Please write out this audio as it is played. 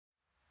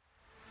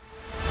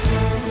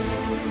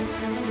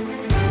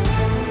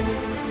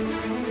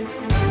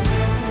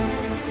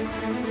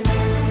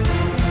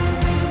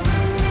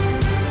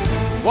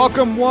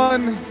Welcome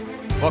one,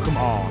 welcome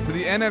all to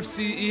the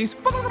NFC East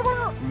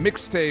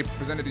mixtape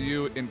presented to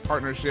you in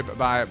partnership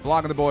by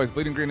Blogging the Boys,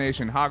 Bleeding Green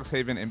Nation, Hogs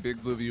Haven, and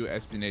Big Blue View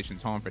SB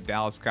Nation's home for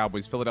Dallas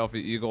Cowboys,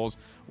 Philadelphia Eagles,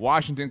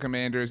 Washington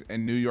Commanders,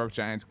 and New York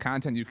Giants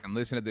content. You can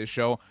listen to this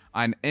show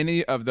on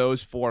any of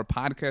those four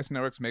podcast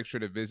networks. Make sure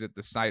to visit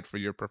the site for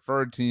your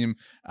preferred team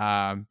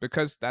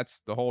because that's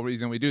the whole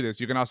reason we do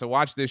this. You can also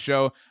watch this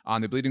show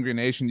on the Bleeding Green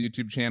Nation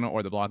YouTube channel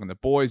or the Blogging the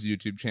Boys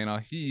YouTube channel.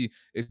 He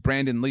is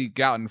Brandon Lee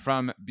Gouton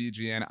from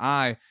BGN.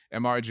 I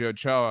am RJ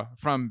Ochoa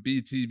from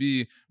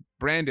BTB.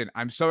 Brandon,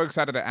 I'm so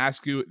excited to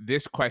ask you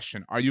this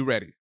question. Are you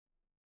ready?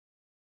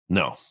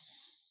 No.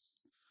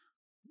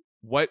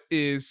 What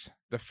is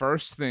the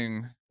first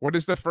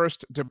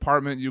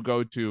department you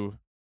go to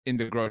in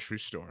the grocery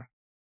store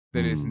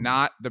that is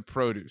not the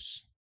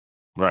produce?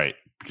 Right,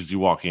 because you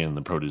walk in,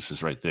 the produce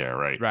is right there,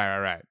 right?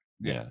 Right.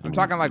 Yeah. I'm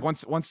talking like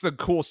once the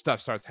cool stuff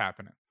starts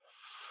happening.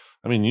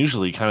 I mean,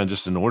 usually kind of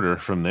just an order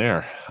from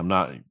there. I'm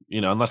not,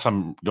 unless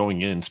I'm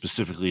going in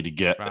specifically to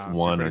get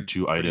one or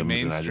two items.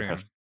 Mainstream.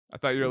 I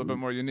thought you were a little bit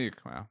more unique.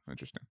 Wow,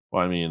 interesting.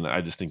 Well, I mean, I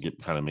just think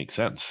it kind of makes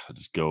sense. I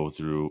just go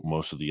through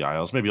most of the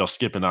aisles. Maybe I'll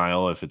skip an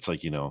aisle if it's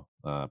like,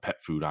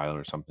 pet food aisle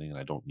or something, and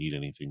I don't need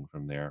anything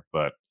from there.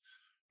 But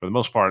for the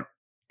most part,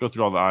 go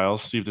through all the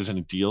aisles, see if there's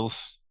any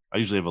deals. I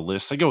usually have a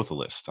list. I go with a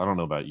list. I don't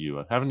know about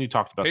you. Haven't you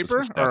talked about paper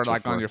this or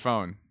like before? On your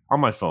phone? On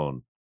my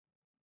phone.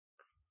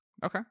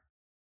 Okay.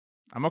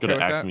 I'm okay with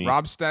that.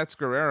 Rob Stats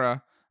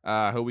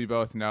Guerrera, who we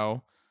both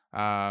know.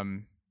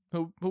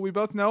 Who we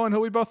both know and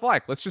who we both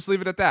like. Let's just leave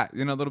it at that. A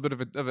little bit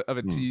of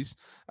a tease.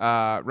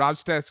 Rob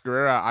Stats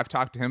Guerrera, I've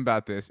talked to him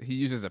about this. He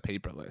uses a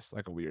paper list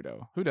like a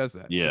weirdo. Who does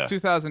that? Yeah. It's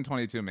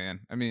 2022,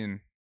 man. I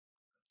mean,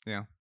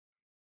 yeah.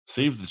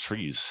 Save the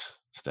trees,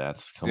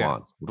 Stats. Come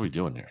on. What are we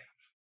doing here?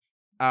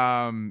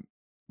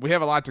 We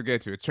have a lot to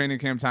get to. It's training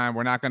camp time.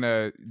 We're not going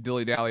to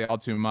dilly-dally all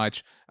too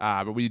much,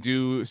 but we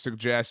do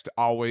suggest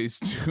always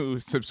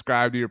to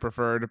subscribe to your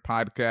preferred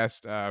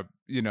podcast,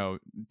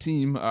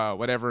 team,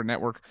 whatever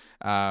network.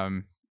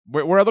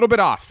 We're a little bit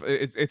off.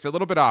 It's a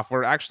little bit off.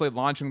 We're actually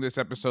launching this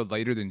episode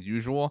later than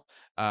usual.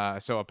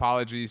 So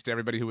apologies to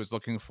everybody who was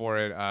looking for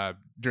it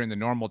during the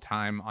normal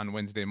time on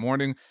Wednesday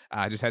morning.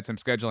 I just had some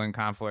scheduling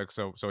conflicts.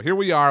 So here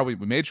we are. We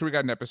made sure we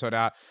got an episode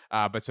out.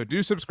 But so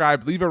do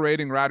subscribe, leave a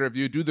rating, write a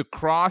review, do the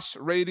cross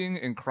rating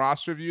and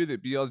cross review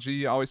that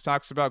BLG always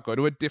talks about. Go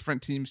to a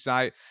different team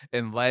site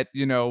and let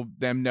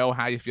them know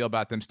how you feel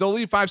about them. Still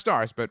leave 5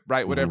 stars, but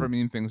write whatever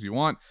mean things you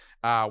want.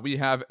 We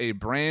have a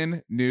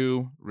brand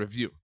new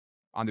review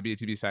on the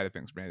BTB side of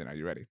things. Brandon, are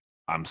you ready?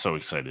 I'm so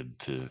excited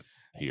to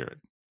hear it.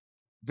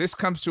 This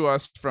comes to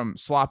us from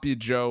Sloppy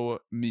Joe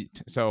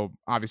Meat. So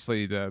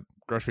obviously the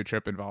grocery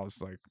trip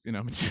involves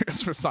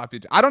materials for Sloppy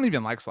Joe. I don't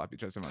even like Sloppy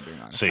Joe, if I'm being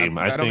honest. Same.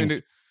 I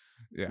think,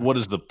 what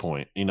is the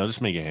point?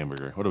 Just make a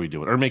hamburger. What are we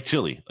doing? Or make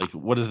chili. Like,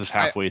 what is this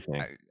halfway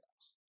thing?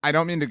 I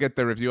don't mean to get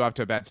the review off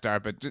to a bad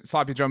start, but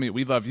Sloppy Joe Meat,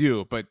 we love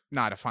you, but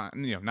not a fan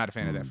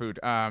of that food.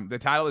 The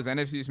title is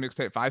NFC's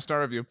Mixtape 5-star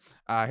review.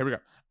 Here we go.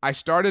 I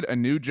started a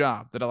new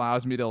job that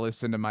allows me to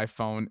listen to my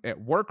phone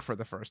at work for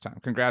the first time.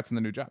 Congrats on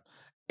the new job.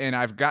 And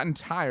I've gotten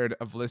tired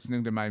of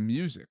listening to my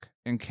music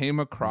and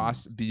came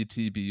across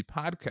BTB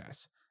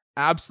podcasts.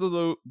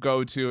 Absolute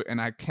go-to,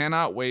 and I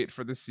cannot wait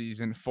for the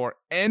season for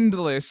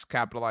endless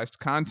capitalized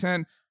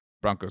content.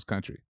 Broncos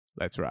country.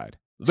 Let's ride.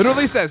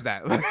 Literally says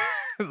that.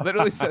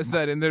 Literally says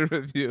that in the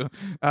review.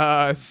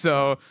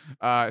 So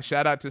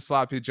shout out to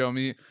Sloppy Joe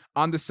Meat.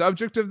 On the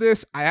subject of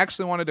this, I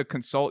actually wanted to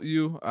consult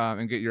you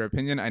and get your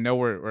opinion. I know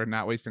we're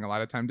not wasting a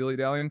lot of time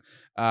dilly-dallying,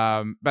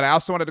 but I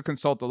also wanted to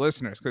consult the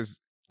listeners because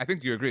I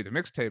think you agree. The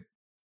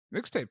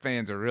mixtape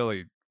fans are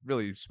really,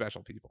 really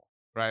special people,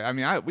 right? I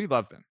mean, we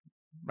love them,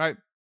 right?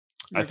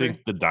 I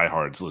think the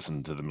diehards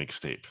listen to the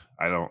mixtape.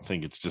 I don't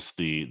think it's just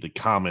the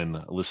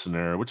common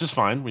listener, which is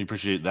fine. We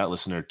appreciate that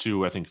listener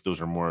too. I think those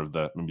are more of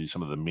maybe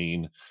some of the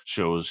main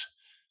shows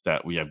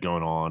that we have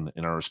going on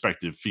in our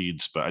respective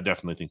feeds. But I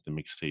definitely think the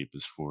mixtape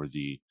is for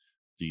the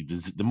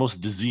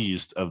most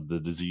diseased of the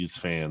diseased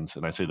fans,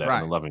 and I say that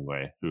in a loving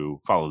way, who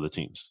follow the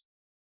teams.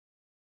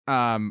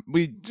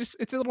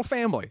 It's a little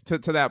family to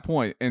that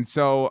point, and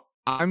so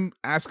I'm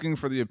asking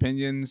for the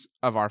opinions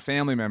of our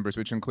family members,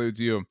 which includes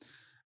you.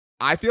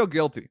 I feel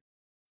guilty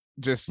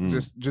just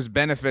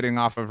benefiting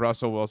off of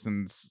Russell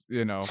Wilson's,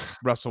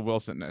 Russell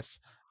Wilsonness.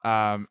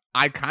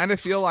 I kind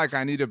of feel like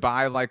I need to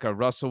buy like a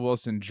Russell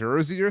Wilson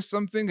jersey or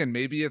something, and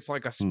maybe it's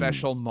like a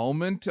special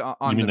moment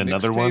on the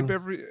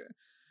mixtape.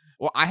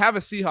 Well, I have a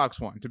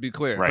Seahawks one, to be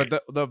clear, but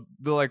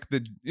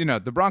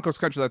the Broncos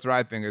country let's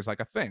ride thing is like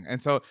a thing,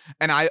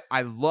 and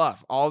I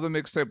love all the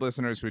mixtape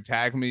listeners who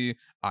tag me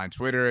on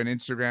Twitter and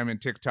Instagram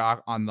and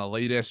TikTok on the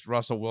latest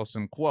Russell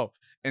Wilson quote.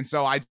 And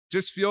so I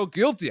just feel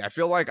guilty. I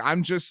feel like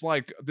I'm just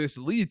like this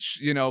leech,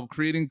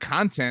 creating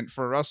content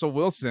for Russell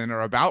Wilson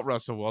or about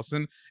Russell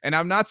Wilson, and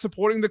I'm not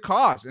supporting the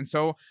cause. And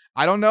so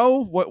I don't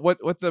know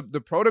what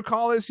the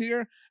protocol is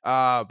here,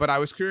 but I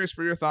was curious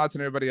for your thoughts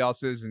and everybody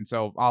else's. And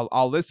so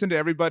I'll listen to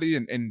everybody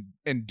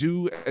and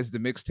do as the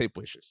mixtape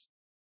wishes.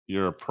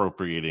 you're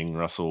appropriating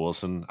Russell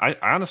Wilson. I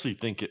honestly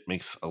think it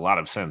makes a lot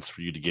of sense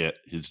for you to get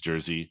his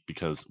jersey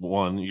because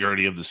one, you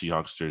already have the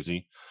Seahawks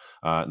jersey.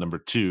 Number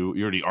two,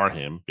 you already are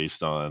him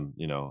based on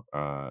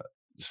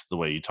just the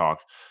way you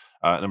talk.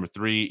 Number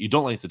three, you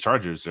don't like the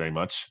Chargers very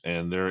much,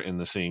 and they're in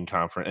the same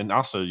conference. And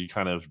also, you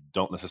kind of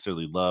don't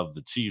necessarily love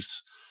the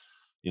Chiefs.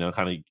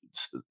 Kind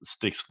of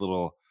sticks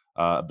little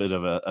a bit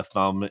of a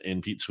thumb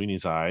in Pete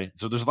Sweeney's eye.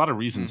 So there's a lot of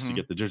reasons to Hmm.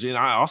 get the jersey. And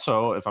I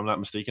also, if I'm not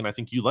mistaken, I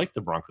think you like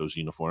the Broncos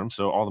uniform.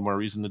 So all the more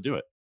reason to do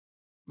it.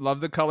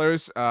 Love the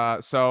colors.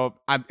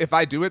 If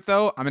I do it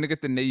though, I'm gonna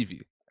get the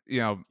navy.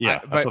 Yeah,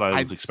 that's what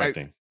I was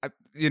expecting.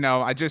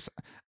 I just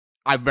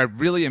I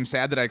really am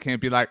sad that I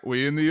can't be like,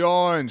 we in the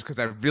orange, because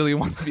I really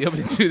want to be able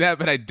to do that,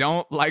 but I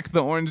don't like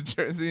the orange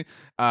jersey.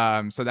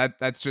 So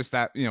that's just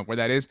that, where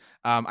that is.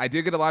 I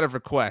did get a lot of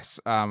requests.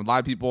 A lot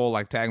of people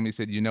like tagging me,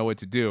 said, what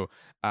to do.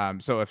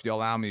 So if you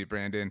allow me,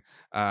 Brandon,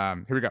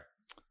 here we go.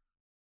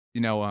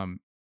 You know,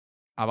 um,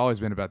 I've always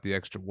been about the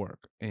extra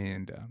work,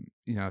 and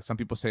some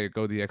people say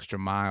go the extra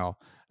mile.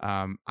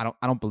 I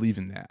don't believe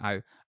in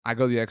that. I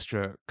go the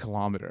extra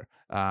kilometer,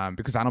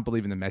 because I don't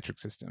believe in the metric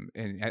system,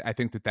 and I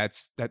think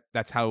that's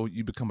how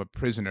you become a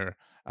prisoner,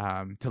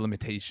 to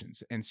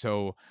limitations. And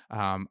so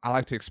I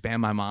like to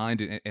expand my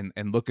mind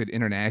and look at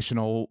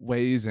international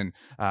ways. And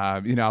I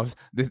was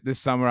this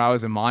summer I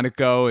was in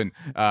Monaco, and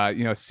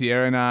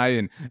Sierra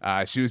and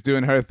she was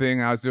doing her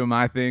thing, I was doing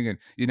my thing, and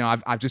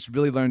I've just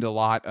really learned a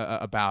lot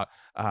about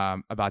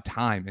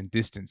time and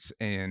distance.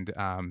 And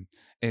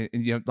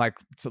like,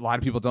 so a lot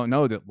of people don't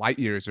know that light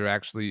years are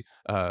actually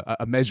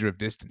a measure of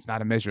distance,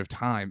 not a measure of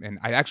time. And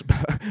I actually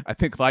I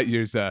think light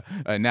years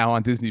now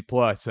on Disney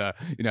Plus,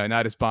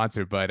 not a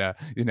sponsor, but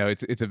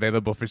it's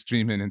available for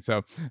streaming. And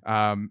so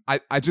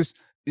I just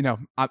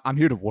I'm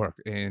here to work,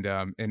 and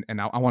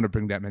I want to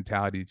bring that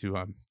mentality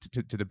to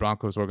the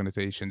Broncos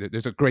organization.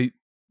 There's a great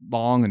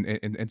long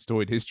and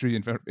storied history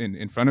in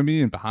front of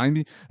me and behind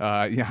me.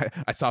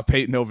 I saw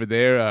Peyton over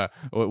there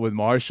with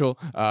Marshall.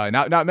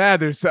 Not mad.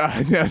 There's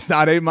it's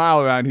not 8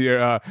 Mile around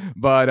here.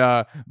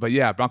 But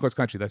yeah, Broncos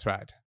country. Let's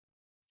ride.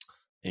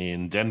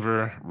 In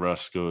Denver,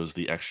 Russ goes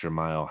the extra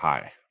mile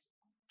high.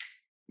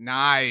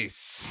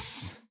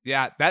 Nice.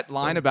 Yeah, that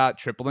line So, about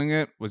tripling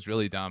it was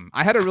really dumb.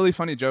 I had a really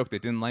funny joke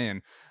that didn't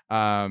land.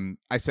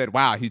 I said,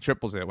 "Wow, he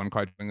triples it when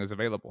card is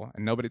available,"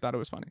 and nobody thought it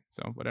was funny.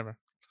 So whatever.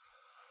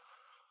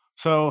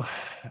 so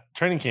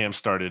training camp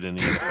started in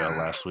the NFL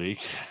last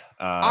week,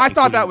 I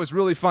thought that including was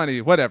really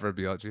funny. Whatever,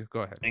 BLG.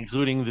 Go ahead.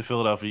 including the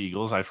Philadelphia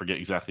Eagles. I forget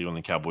exactly when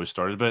the Cowboys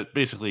started, but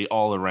basically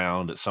all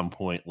around at some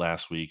point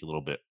last week, a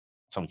little bit,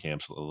 some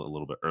camps a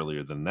little bit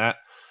earlier than that.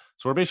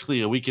 So we're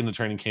basically a week into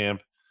training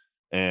camp,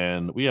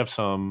 and we have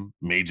some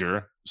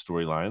major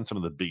storylines, some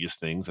of the biggest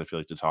things I feel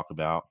like to talk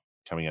about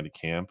coming out of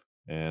camp.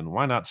 And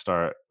why not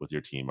start with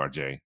your team,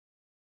 RJ?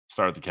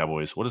 Start with the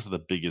Cowboys. What is the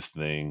biggest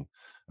thing,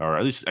 or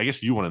at least I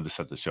guess you wanted to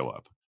set the show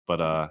up,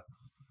 but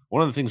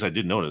one of the things I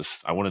did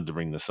notice, I wanted to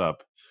bring this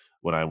up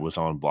when I was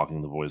on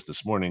Blocking the Boys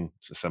this morning,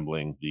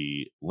 assembling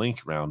the link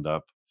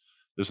roundup.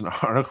 There's an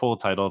article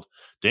titled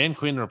Dan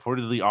Quinn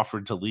reportedly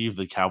offered to leave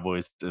the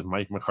Cowboys if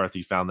Mike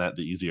McCarthy found that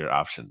the easier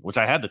option, which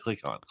I had to click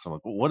on. So I'm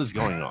like, well, what is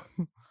going on?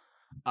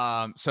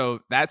 So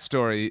that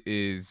story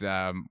is,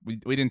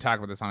 we didn't talk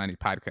about this on any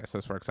podcast.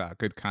 This works out.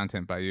 Good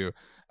content by you.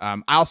 I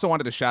also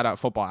wanted to shout out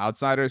Football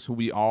Outsiders, who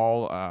we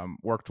all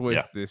worked with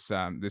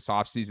Yeah. this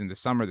off season,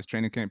 this summer, this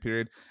training camp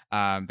period.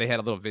 They had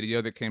a little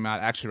video that came out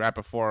actually right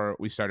before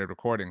we started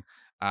recording.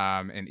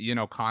 And Ian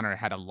O'Connor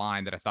had a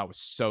line that I thought was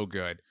so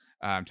good.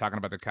 Talking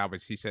about the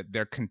Cowboys, he said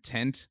they're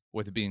content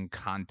with being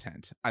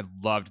content. I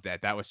loved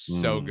that. That was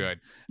so Mm, good.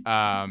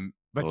 a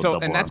But little so,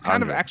 double and that's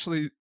kind of entendre.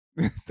 actually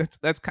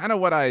that's kind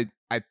of what I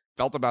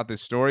felt about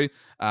this story.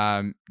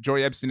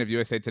 Jory Epstein of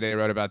USA Today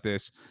wrote about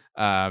this.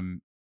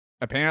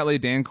 Apparently,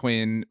 Dan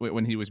Quinn,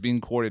 when he was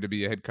being courted to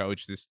be a head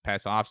coach this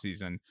past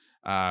offseason,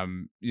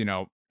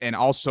 and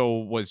also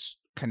was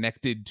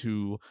connected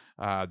to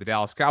the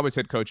Dallas Cowboys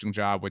head coaching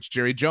job, which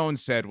Jerry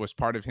Jones said was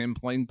part of him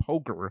playing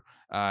poker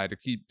to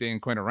keep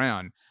Dan Quinn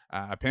around.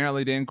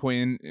 Apparently, Dan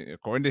Quinn,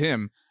 according to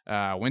him,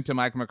 went to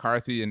Mike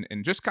McCarthy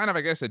and just kind of,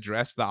 I guess,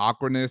 addressed the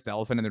awkwardness, the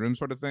elephant in the room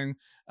sort of thing,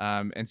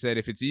 and said,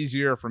 if it's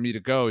easier for me to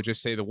go,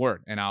 just say the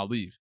word and I'll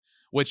leave.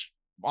 Which,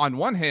 on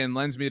one hand,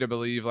 lends me to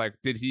believe, like,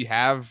 did he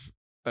have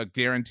a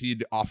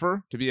guaranteed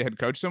offer to be a head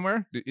coach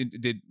somewhere?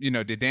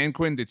 Did Dan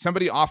Quinn, did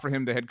somebody offer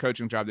him the head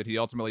coaching job that he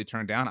ultimately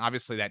turned down?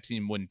 Obviously, that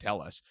team wouldn't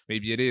tell us.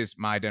 Maybe it is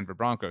my Denver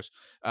Broncos.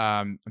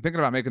 I'm thinking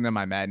about making them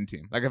my Madden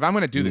team. Like, if I'm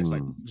going to do this,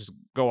 like, Mm, just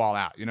go all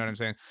out. You know what I'm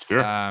saying?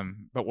 sure.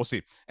 But we'll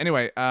see.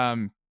 Anyway,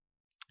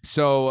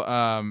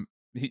 so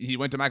he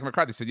went to Mike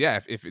McCarthy, said, yeah,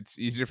 if it's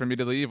easier for me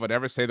to leave,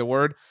 whatever, say the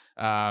word,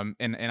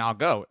 and I'll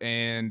go.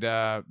 And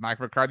Mike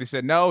McCarthy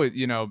said, no,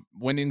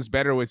 winning's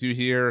better with you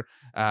here,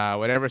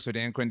 whatever. So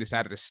Dan Quinn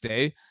decided to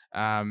stay.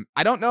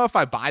 I don't know if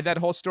I buy that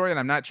whole story, and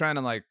I'm not trying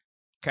to like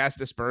cast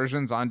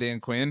aspersions on Dan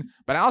Quinn,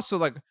 but I also,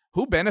 like,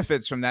 who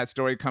benefits from that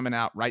story coming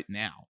out right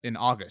now in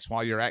August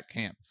while you're at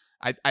camp?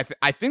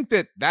 I think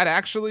that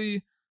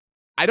actually,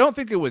 I don't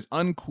think it was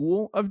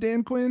uncool of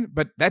Dan Quinn,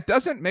 but that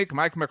doesn't make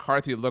Mike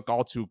McCarthy look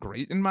all too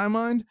great in my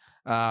mind.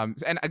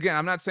 And again,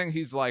 I'm not saying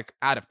he's like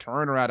out of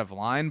turn or out of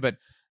line, but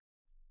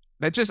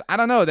that just I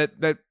don't know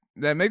that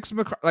makes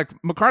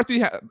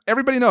McCarthy.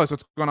 Everybody knows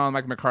what's going on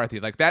with Mike McCarthy.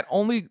 Like that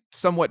only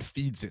somewhat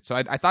feeds it. So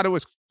I thought it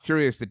was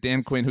curious that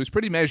Dan Quinn, who's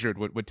pretty measured,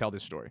 would tell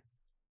this story.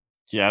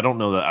 Yeah, I don't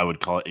know that I would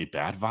call it a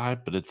bad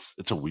vibe, but it's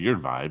a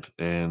weird vibe,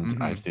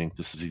 and I Hmm. think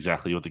this is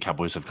exactly what the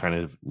Cowboys have kind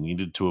of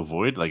needed to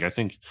avoid. Like I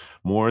think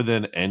more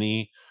than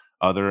any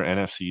other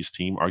NFC's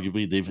team,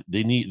 arguably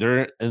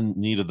they're in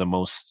need of the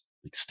most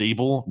like,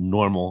 stable,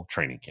 normal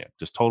training camp.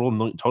 Just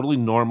totally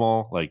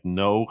normal, like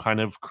no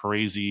kind of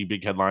crazy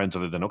big headlines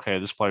other than okay,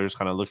 this player's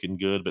kind of looking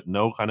good, but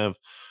no kind of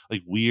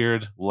like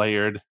weird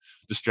layered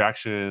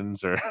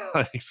distractions or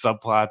like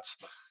subplots.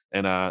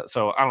 And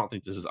so I don't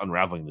think this is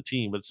unraveling the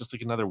team, but it's just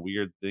like another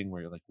weird thing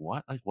where you're like,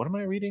 what? Like, what am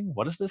I reading?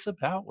 What is this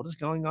about? What is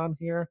going on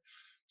here?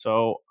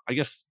 So I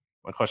guess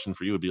my question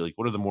for you would be like,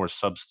 what are the more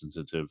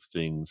substantive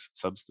things?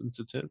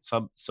 Substantive,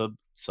 Substantive,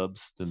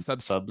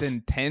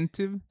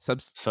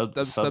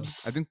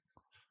 I think.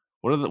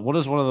 what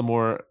is one of the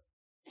more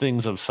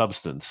things of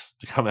substance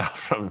to come out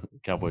from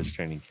Cowboys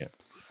training camp?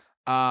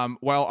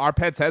 Well, our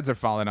pets' heads are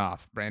falling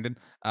off, Brandon.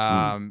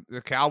 Mm,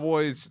 The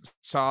Cowboys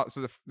saw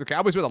so the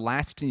Cowboys were the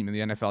last team in the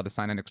NFL to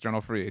sign an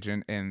external free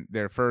agent, and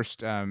their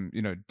first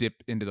dip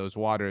into those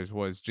waters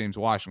was James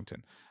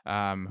Washington,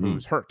 mm,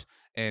 who's hurt.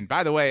 And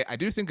by the way, I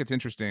do think it's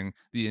interesting.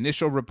 The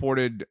initial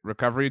reported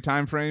recovery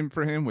time frame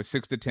for him was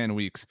 6 to 10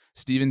 weeks.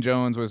 Stephen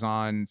Jones was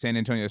on San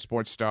Antonio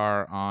Sports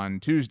Star on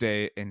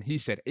Tuesday, and he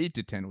said 8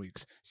 to 10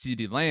 weeks.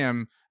 CeeDee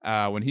Lamb,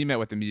 when he met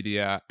with the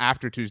media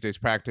after Tuesday's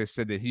practice,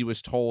 said that he was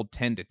told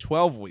 10 to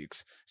 12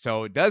 weeks.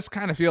 So it does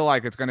kind of feel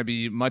like it's going to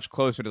be much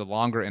closer to the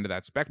longer end of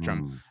that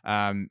spectrum.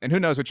 mm. And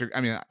who knows what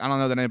I mean, I don't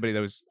know that anybody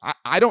that was,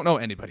 I don't know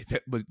anybody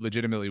that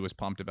legitimately was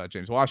pumped about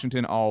James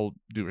Washington. All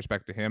due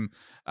respect to him.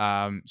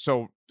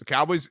 So the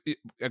Cowboys,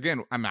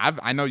 again, I mean,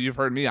 I know you've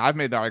heard me. I've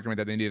made the argument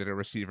that they needed a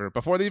receiver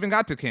before they even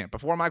got to camp,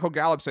 before Michael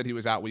Gallup said he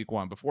was out week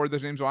 1, before the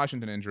James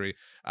Washington injury.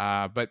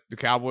 But the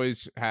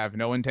Cowboys have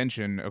no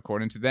intention,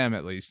 according to them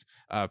at least,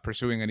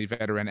 pursuing any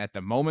veteran at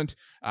the moment.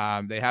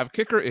 They have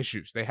kicker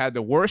issues. They had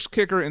the worst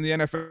kicker in the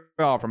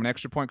NFL from an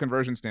extra point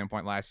conversion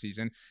standpoint last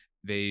season.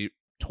 They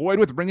toyed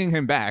with bringing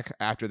him back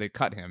after they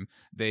cut him.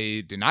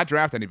 They did not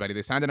draft anybody.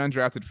 They signed an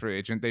undrafted free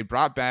agent. They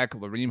brought back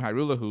Lareem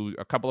Hairulahu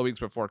a couple of weeks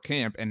before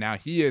camp, and now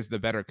he is the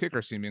better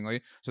kicker,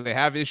 seemingly. So they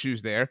have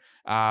issues there.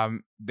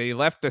 They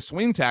left the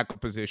swing tackle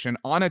position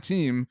on a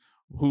team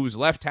whose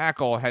left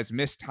tackle has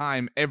missed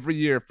time every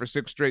year for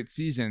 6 straight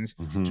seasons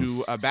Mhm.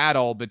 to a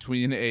battle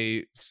between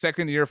a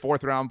second-year,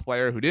 fourth-round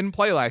player who didn't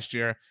play last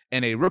year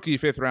and a rookie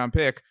fifth-round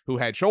pick who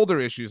had shoulder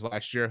issues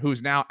last year,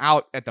 who's now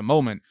out at the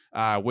moment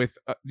with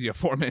the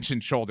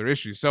aforementioned shoulder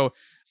issues. So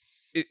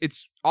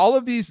it's all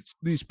of these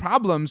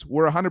problems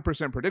were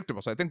 100% predictable.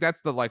 So I think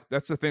that's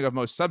the thing of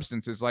most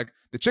substance is like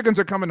the chickens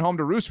are coming home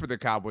to roost for the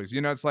Cowboys.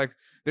 It's like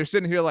they're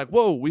sitting here like,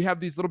 whoa, we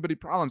have these little bitty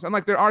problems, and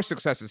like there are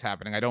successes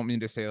happening. I don't mean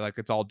to say like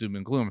it's all doom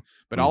and gloom,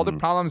 but all the Mhm.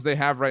 problems they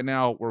have right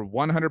now were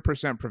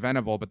 100%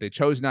 preventable, but they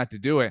chose not to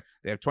do it.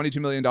 They have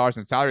 $22 million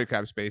in salary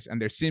cap space,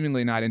 and they're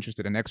seemingly not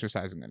interested in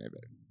exercising any of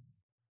it.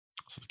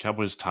 So the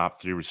Cowboys'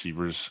 top three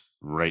receivers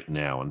right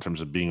now, in terms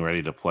of being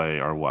ready to play,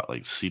 are what?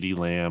 Like CeeDee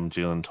Lamb,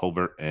 Jalen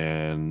Tolbert,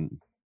 and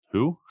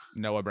who?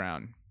 Noah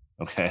Brown.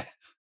 Okay,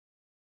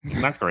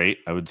 not great,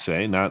 I would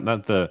say. Not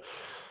the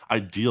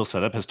ideal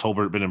setup. Has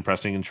Tolbert been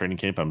impressing in training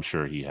camp? I'm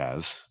sure he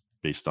has,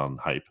 based on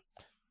hype.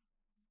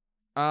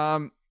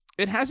 Um,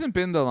 it hasn't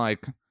been the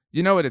like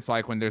what it's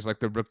like when there's like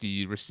the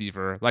rookie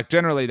receiver. Like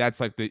generally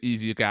that's like the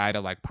easy guy to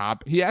like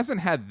pop. He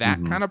hasn't had that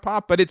Mhm. kind of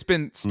pop, but it's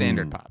been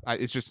standard Mm. pop.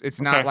 It's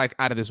not Okay. like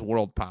out of this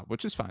world pop,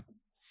 which is fine.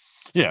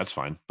 Yeah, it's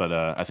fine. But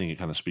I think it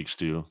kind of speaks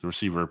to the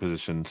receiver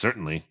position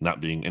certainly not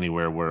being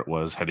anywhere where it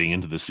was heading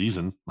into the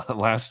season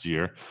last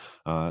year.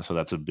 So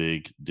that's a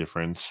big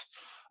difference.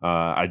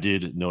 I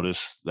did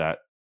notice that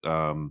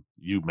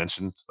you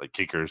mentioned like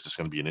kicker is just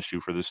going to be an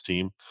issue for this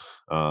team,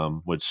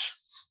 which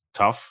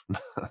tough,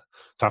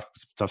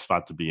 tough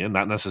spot to be in.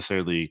 Not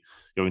necessarily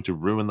going to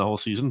ruin the whole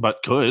season,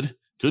 but could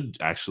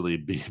actually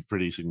be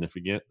pretty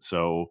significant.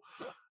 So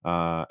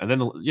and then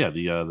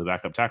the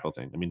backup tackle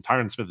thing. I mean,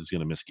 Tyron Smith is going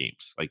to miss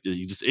games. Like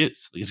he just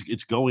is.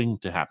 It's going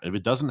to happen. If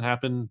it doesn't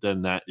happen,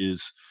 then that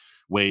is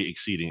way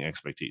exceeding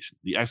expectation.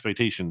 The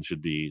expectation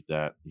should be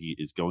that he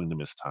is going to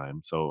miss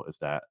time. So if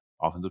that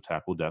offensive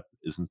tackle depth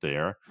isn't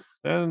there,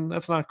 then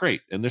that's not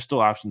great. And there's still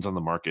options on the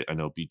market. I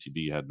know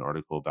BTB had an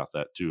article about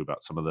that too,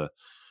 about some of the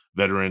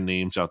veteran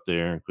names out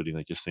there, including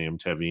like a Sam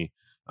Tevi.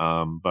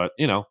 But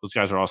those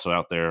guys are also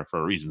out there for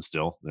a reason.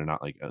 Still, they're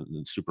not like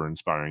super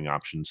inspiring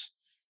options.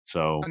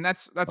 So And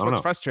that's I don't what's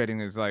know. frustrating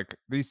is like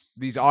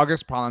these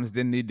August problems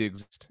didn't need to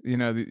exist.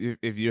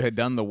 If you had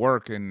done the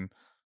work in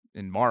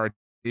March,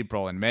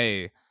 April, and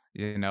May,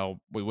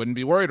 we wouldn't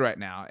be worried right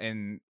now.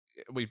 And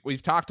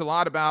we've talked a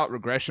lot about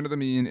regression of the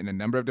mean in a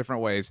number of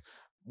different ways.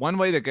 One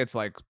way that gets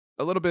like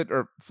a little bit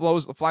or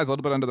flies a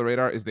little bit under the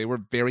radar is they were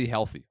very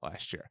healthy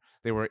last year.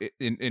 They were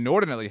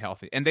inordinately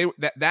healthy, and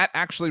that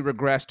actually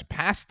regressed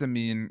past the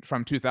mean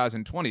from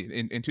 2020.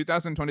 In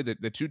 2020,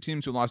 the two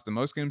teams who lost the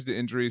most games to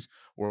injuries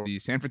were the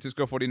San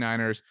Francisco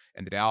 49ers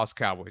and the Dallas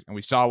Cowboys, and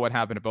we saw what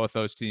happened to both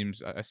those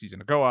teams a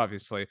season ago,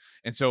 obviously.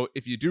 And so,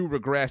 if you do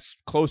regress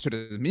closer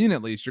to the mean,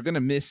 at least you're going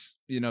to miss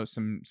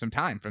some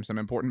time from some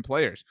important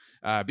players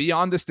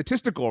beyond the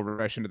statistical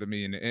regression to the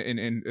mean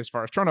in as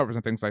far as turnovers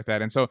and things like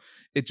that. And so,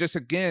 it just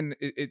again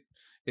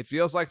it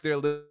feels like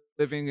they're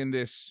living in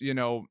this,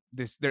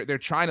 they're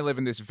trying to live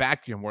in this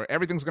vacuum where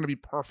everything's going to be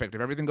perfect if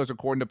everything goes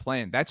according to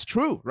plan. That's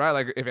true, right?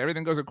 Like if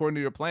everything goes according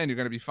to your plan, you're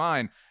going to be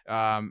fine.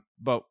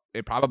 But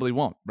it probably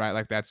won't, right?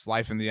 Like that's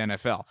life in the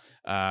NFL.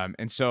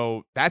 And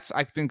so that's,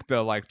 I think,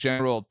 the like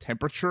general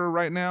temperature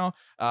right now.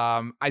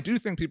 I do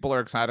think people are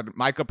excited.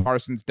 Micah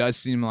Parsons does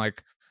seem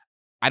like,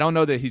 I don't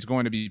know that he's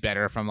going to be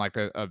better from like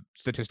a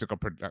statistical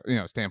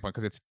standpoint,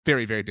 because it's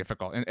very, very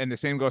difficult. And the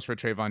same goes for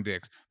Trayvon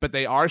Diggs. But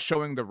they are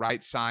showing the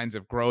right signs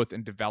of growth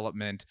and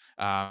development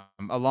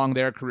along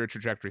their career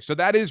trajectory. So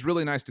that is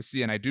really nice to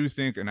see. And I do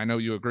think, and I know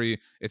you agree,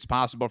 it's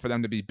possible for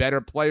them to be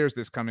better players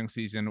this coming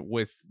season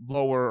with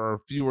lower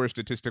or fewer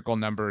statistical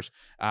numbers,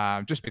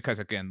 just because,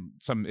 again,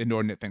 some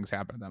inordinate things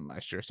happened to them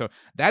last year. So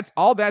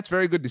that's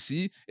very good to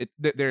see.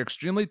 They're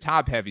extremely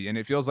top heavy, and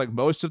it feels like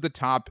most of the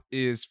top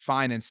is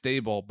fine and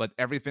stable, but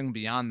everything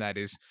beyond that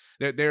is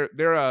they're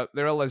a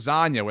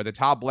lasagna where the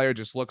top layer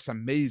just looks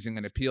amazing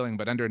and appealing,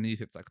 but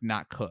underneath it's like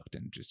not cooked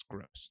and just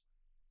gross.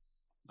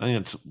 I think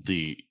it's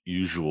the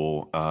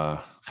usual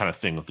kind of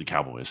thing with the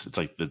Cowboys. It's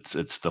like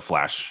it's the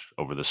flash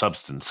over the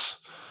substance,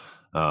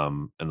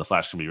 and the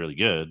flash can be really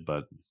good,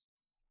 but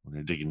when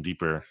you're digging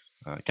deeper,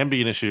 it can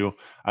be an issue.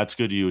 It's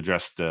good you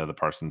addressed the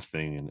Parsons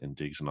thing and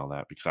Diggs and all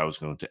that, because I was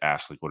going to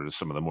ask like what are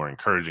some of the more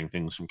encouraging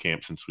things from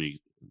camp, since we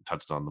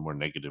touched on the more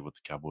negative with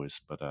the Cowboys.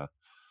 But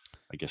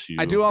I guess I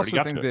you do already also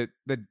got to think it.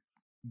 that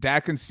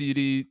Dak and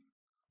CD,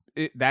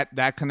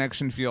 that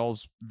connection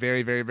feels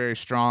very, very, very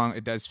strong.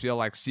 It does feel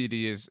like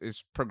CD is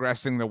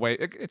progressing the way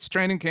it's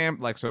training camp,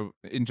 like, so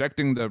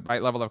injecting the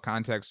right level of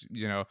context.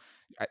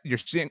 You're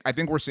seeing. I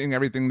think we're seeing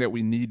everything that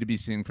we need to be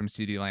seeing from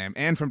CD Lamb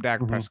and from Dak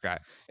Mhm.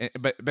 Prescott.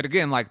 But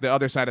again, like the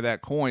other side of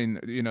that coin,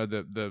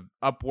 the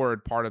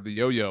upward part of the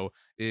yo-yo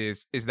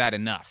is that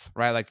enough,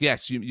 right? Like,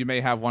 yes, you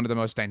may have one of the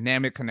most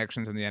dynamic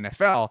connections in the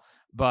NFL,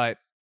 but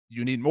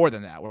you need more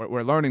than that.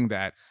 We're learning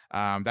that.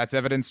 That's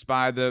evidenced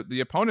by the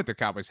opponent the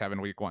Cowboys have in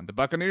Week 1. The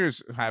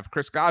Buccaneers have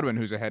Chris Godwin,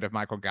 who's ahead of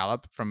Michael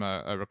Gallup from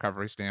a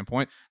recovery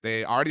standpoint.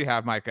 They already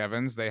have Mike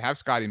Evans. They have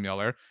Scotty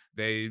Miller.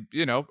 They,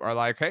 are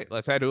like, hey,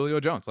 let's add Julio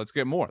Jones. Let's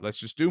get more. Let's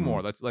just do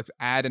more. Mhm. Let's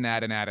add and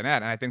add and add and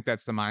add. And I think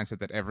that's the mindset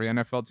that every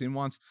NFL team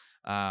wants.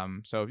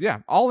 So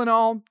yeah, all in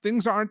all,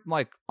 things aren't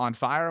like on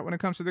fire when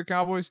it comes to the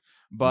Cowboys,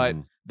 but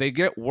Mhm. they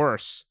get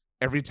worse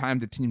every time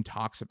the team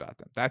talks about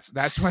them.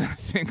 That's when I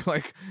think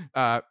like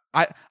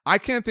I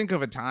can't think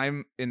of a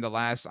time in the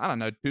last, I don't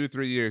know,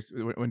 2-3 years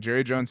when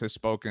Jerry Jones has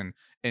spoken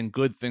and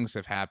good things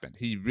have happened.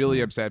 He really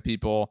Mhm. upset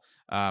people.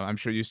 I'm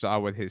sure you saw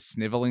with his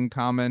sniveling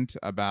comment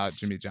about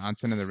Jimmy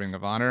Johnson in the Ring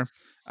of Honor.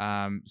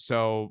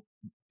 So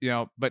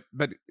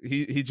but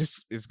he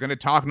just is going to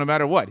talk no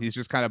matter what. He's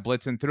just kind of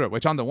blitzing through it,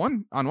 which on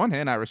one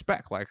hand I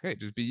respect, like, hey,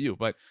 just be you.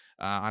 But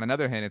on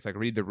another hand, it's like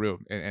read the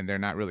room, and they're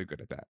not really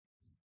good at that.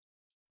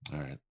 All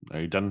right.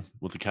 Are you done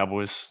with the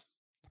Cowboys?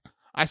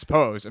 I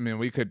suppose. I mean,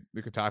 we could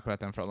talk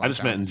about them for a I long just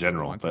time meant in if you really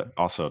general, want to. but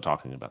also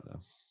talking about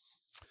them.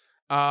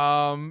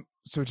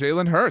 So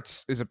Jalen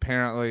Hurts is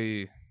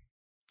apparently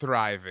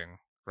thriving,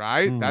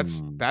 right? That's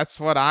Hmm. that's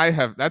what I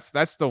have. That's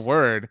the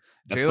word.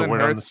 That's the Jalen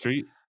word on the Hurts.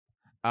 street.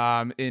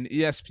 In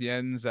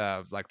ESPN's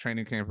like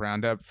training camp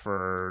roundup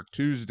for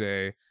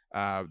Tuesday,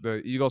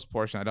 the Eagles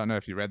portion, I don't know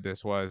if you read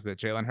this, was that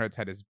Jalen Hurts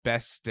had his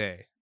best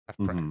day of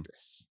Mhm.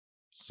 practice.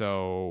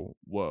 So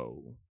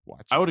whoa,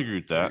 watch I would out. agree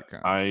with Here he that.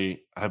 comes. I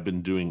have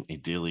been doing a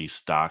daily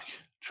stock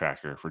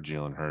tracker for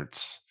Jalen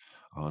Hurts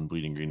on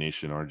Bleeding Green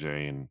Nation,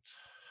 RJ. And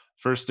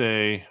first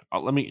day,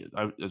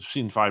 I've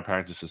seen 5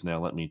 practices now.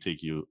 Let me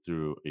take you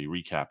through a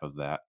recap of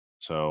that.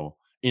 So,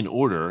 in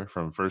order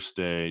from first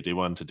day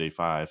 1 to day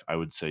 5, I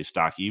would say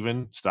stock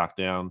even, stock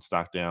down,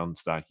 stock down,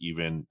 stock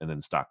even, and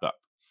then stock up.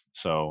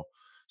 So,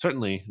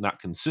 certainly not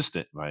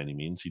consistent by any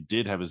means. He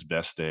did have his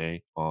best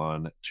day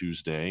on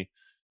Tuesday.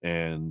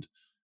 And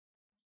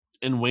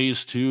in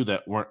ways too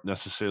that weren't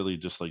necessarily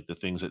just like the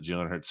things that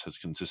Jalen Hurts has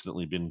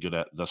consistently been good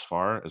at thus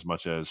far, as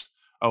much as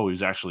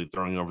he's actually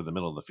throwing over the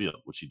middle of the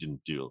field, which he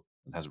didn't do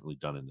and hasn't really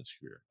done in his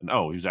career. And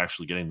he was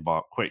actually getting the ball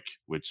up quick,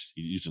 which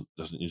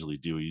doesn't usually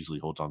do. He usually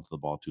holds on to the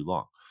ball too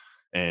long,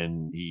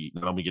 and he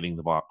not only getting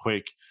the ball up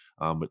quick,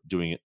 but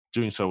doing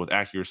so with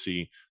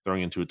accuracy,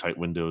 throwing into a tight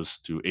windows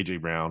to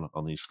AJ Brown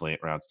on these slant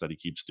routes that he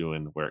keeps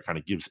doing, where it kind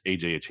of gives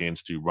AJ a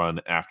chance to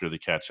run after the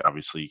catch.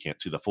 Obviously, you can't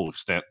see the full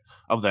extent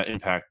of that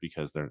impact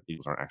because their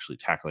Eagles aren't actually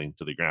tackling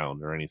to the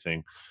ground or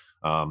anything.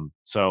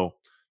 So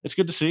it's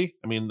good to see.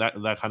 I mean,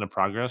 that kind of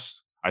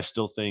progress. I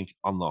still think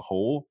on the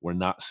whole, we're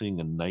not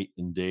seeing a night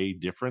and day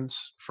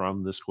difference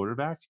from this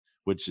quarterback,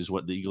 which is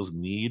what the Eagles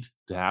need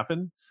to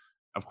happen.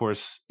 Of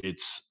course,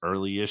 it's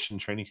early-ish in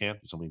training camp.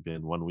 It's only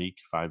been 1 week,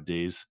 5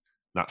 days.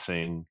 Not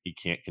saying he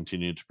can't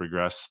continue to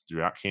progress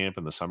throughout camp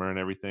in the summer and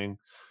everything.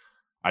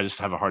 I just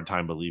have a hard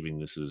time believing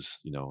this is,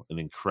 an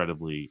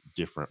incredibly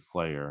different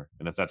player.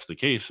 And if that's the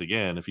case,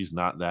 again, if he's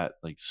not that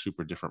like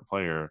super different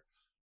player,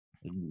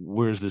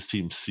 where's this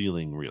team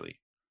ceiling really?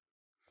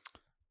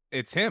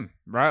 It's him,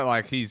 right?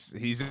 Like he's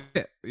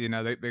it.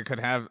 They could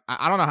have.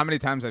 I don't know how many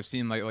times I've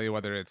seen lately,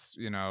 whether it's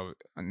in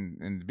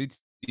the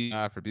BT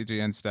for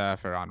BGN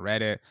stuff or on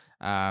Reddit,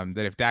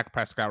 that if Dak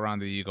Prescott were on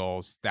the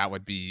Eagles, that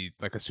would be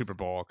like a Super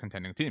Bowl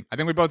contending team. I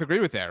think we both agree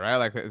with that, right?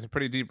 Like it's a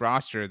pretty deep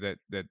roster that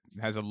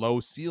has a low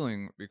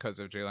ceiling because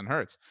of Jalen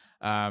Hurts.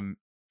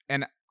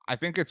 And I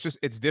think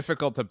it's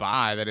difficult to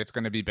buy that it's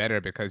going to be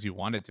better because you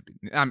want it to be.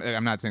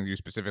 I'm not saying you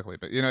specifically,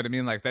 but you know what I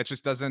mean. Like that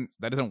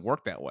doesn't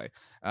work that way.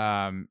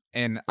 And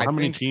Well, I how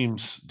many think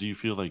teams do you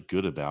feel like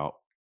good about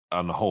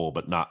on the whole,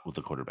 but not with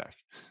the quarterback,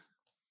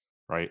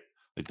 right?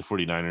 Like the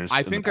 49ers I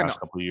in the think an past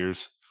couple of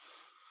years.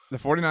 the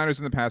 49ers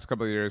in the past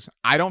couple of years,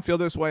 I don't feel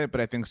this way, but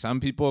I think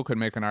some people could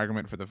make an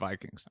argument for the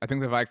Vikings. I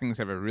think the Vikings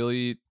have a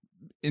really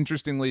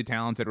interestingly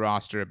talented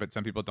roster, but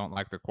some people don't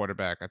like the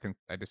quarterback. I think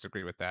I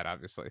disagree with that,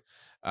 obviously.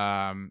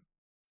 Um,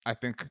 I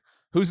think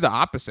who's the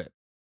opposite?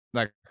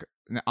 Like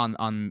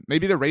on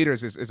maybe the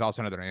Raiders is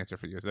also another answer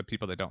for you, is the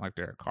people that don't like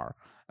Derek Carr.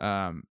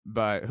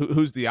 But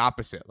who's the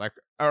opposite? Like,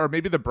 or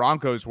maybe the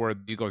Broncos were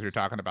the Eagles you're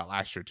talking about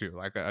last year too,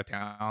 like a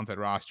talented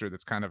roster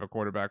that's kind of a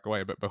quarterback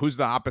away. But who's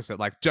the opposite?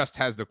 Like just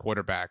has the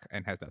quarterback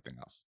and has nothing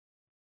else.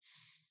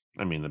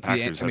 I mean, the The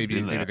Packers have maybe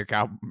been maybe that. the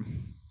cow.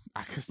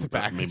 I guess the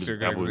Maybe Packers are the a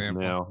good Cowboys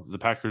example. now. The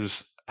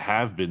Packers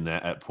have been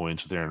that at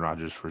points with Aaron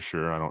Rodgers for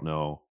sure. I don't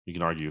know. You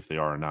can argue if they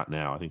are or not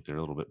now. I think they're a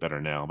little bit better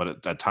now,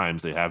 but at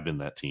times they have been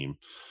that team.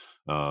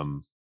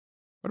 Um,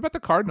 What about the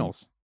I mean,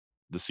 Cardinals?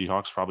 the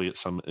Seahawks probably at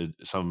some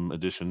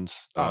additions.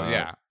 Oh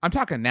yeah, I'm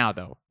talking now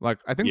though. Like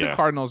I think the Yeah.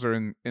 Cardinals are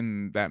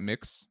in that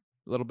mix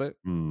a little bit.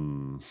 I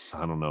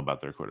don't know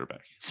about their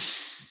quarterback.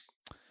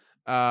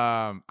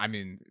 I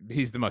mean,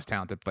 he's the most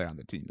talented player on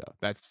the team, though.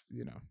 That's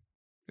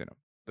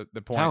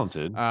the point.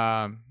 Talented,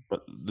 Um,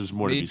 but there's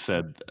more to be maybe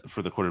said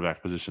for the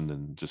quarterback position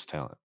than just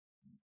talent.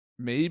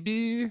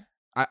 maybe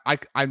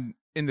I'm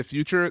in the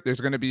future.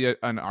 There's going to be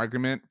an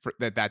argument for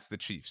that. That's the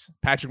Chiefs.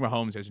 Patrick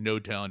Mahomes has no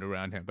talent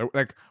around him. But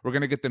like we're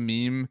gonna get the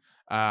meme.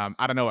 I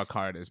don't know what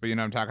car it is, but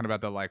I'm talking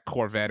about the like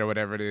Corvette or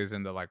whatever it is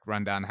in the like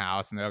rundown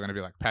house, and they're gonna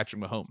be like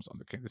Patrick Mahomes on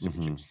the Kansas City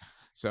Mhm. Chiefs.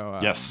 So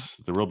Yes,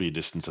 there will be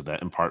additions to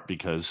that in part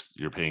because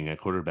you're paying a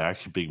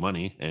quarterback big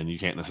money and you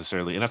can't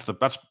necessarily and that's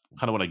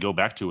kind of what I go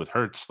back to with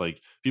Hertz.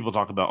 Like people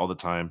talk about all the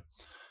time,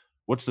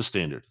 what's the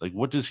standard? Like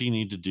what does he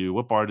need to do?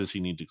 What bar does he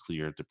need to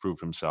clear to prove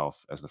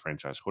himself as the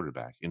franchise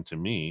quarterback? And to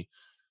me,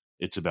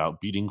 it's about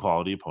beating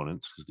quality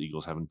opponents because the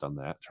Eagles haven't done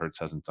that. Hurts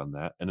hasn't done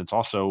that. And it's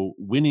also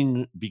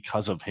winning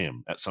because of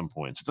him at some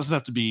points. It doesn't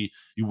have to be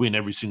you win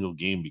every single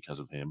game because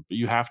of him, but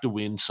you have to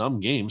win some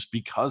games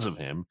because of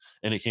him.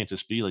 And it can't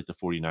just be like the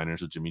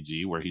 49ers with Jimmy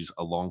G, where he's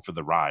along for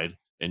the ride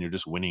and you're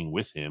just winning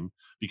with him.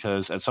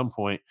 Because at some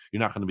point, you're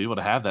not going to be able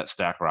to have that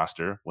stack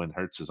roster when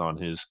Hertz is on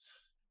his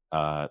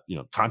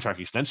contract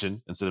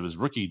extension instead of his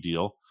rookie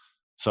deal.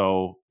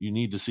 So you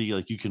need to see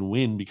like you can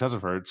win because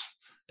of Hertz,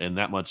 and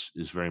that much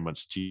is very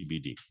much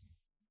TBD.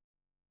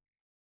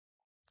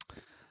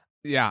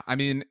 yeah, I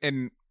mean,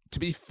 and to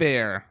be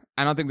fair,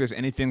 I don't think there's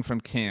anything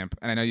from camp.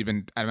 And I know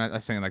I'm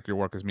not saying like your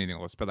work is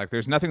meaningless, but like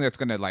there's nothing that's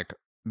gonna like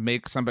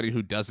make somebody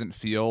who doesn't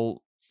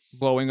feel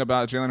glowing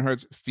about Jalen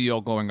Hurts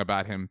feel glowing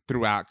about him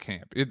throughout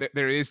camp.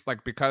 There is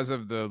like because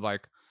of the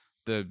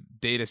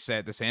data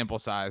set, the sample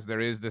size, there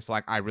is this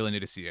like I really need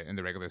to see it in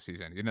the regular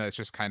season. It's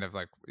just kind of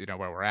like where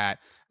we're at.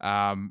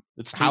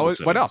 It's How table what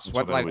setting. else? That's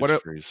what I What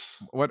always phrase.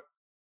 what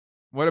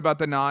what about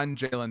the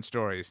non-Jalen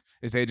stories?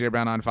 Is AJ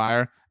Brown on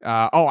fire?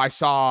 I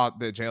saw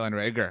that Jalen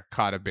Rager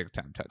caught a big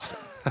time touchdown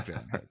from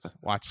Jalen Hurts.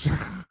 Watch,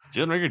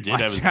 Jalen Rager did have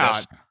watch his out.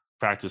 best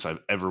practice I've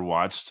ever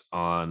watched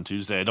on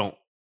Tuesday. I don't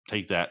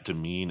take that to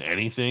mean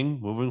anything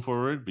moving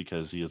forward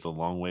because he has a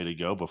long way to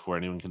go before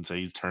anyone can say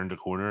he's turned a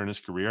corner in his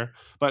career.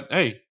 But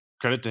hey,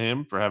 credit to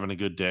him for having a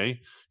good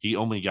day. He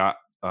only got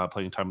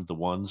playing time with the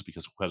ones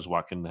because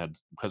Watkins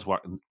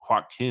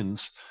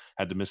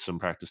had to miss some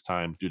practice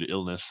time due to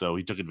illness, so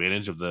he took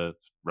advantage of the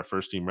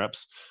first team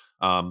reps.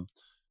 Um,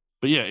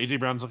 but yeah, AJ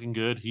Brown's looking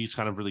good. He's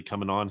kind of really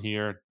coming on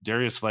here.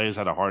 Darius Slay has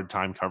had a hard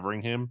time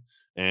covering him.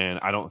 And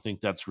I don't think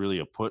that's really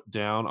a put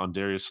down on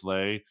Darius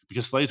Slay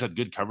because Slay's had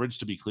good coverage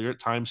to be clear at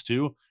times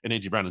too. And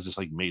AJ Brown has just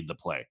like made the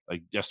play.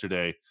 Like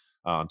yesterday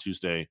on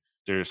Tuesday,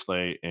 Darius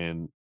Slay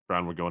and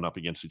Brown were going up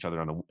against each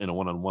other in a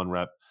one-on-one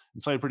rep.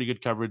 And Slay had pretty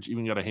good coverage,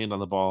 even got a hand on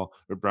the ball,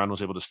 but Brown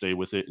was able to stay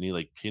with it and he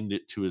like pinned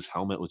it to his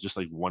helmet with just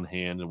like one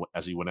hand and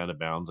as he went out of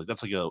bounds. Like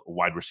that's like a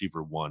wide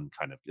receiver one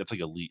kind of. That's like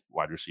elite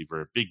wide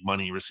receiver, big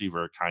money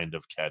receiver kind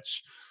of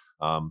catch.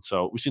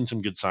 So we've seen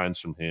some good signs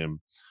from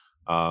him.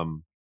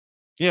 Um,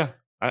 yeah,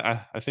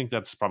 I think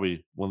that's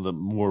probably one of the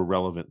more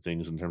relevant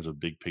things in terms of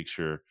big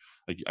picture.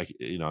 Like I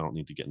don't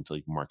need to get into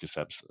like Marcus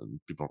Epps, and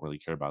people don't really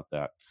care about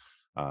that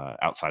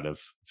outside of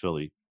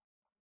Philly.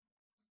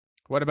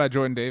 What about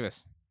Jordan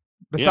Davis?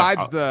 Yeah,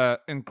 Besides the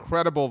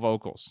incredible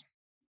vocals.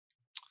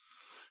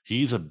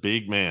 he's a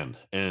bbig man,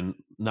 and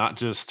not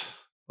just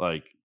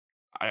like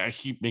I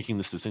keep making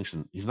this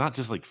distinction. He's not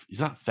just like he's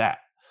not fat.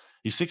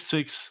 He's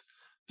 6'6",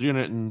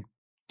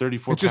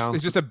 334 It's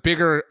pounds. just a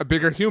bigger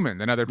human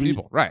than other He,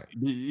 people, right?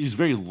 he's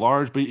very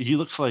large, but he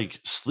looks like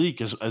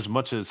sleek as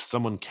much as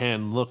someone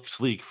can look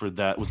sleek for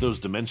that with those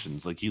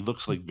dimensions. Like he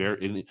looks like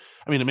very.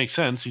 I mean, it makes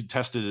sense. He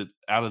tested it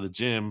out of the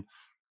gym.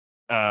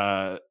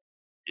 Uh,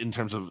 in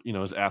terms of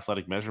his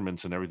athletic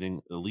measurements and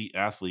everything, elite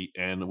athlete,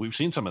 and we've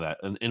seen some of that.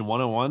 And in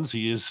one-on-ones,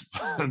 he is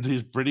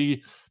he's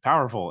pretty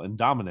powerful and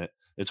dominant.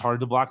 It's hard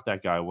to block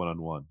that guy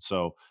one-on-one.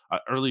 So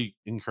early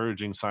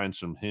encouraging signs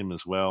from him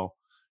as well.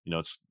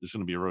 There's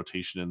going to be a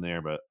rotation in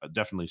there, but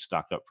definitely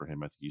stock up for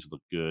him. I think he's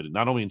looked good,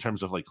 not only in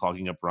terms of like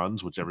clogging up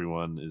runs, which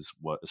everyone is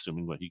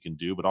assuming what he can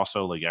do, but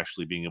also like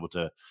actually being able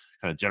to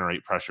kind of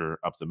generate pressure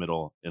up the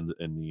middle in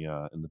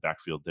the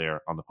backfield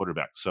there on the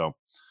quarterback. So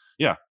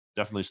yeah,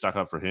 definitely stock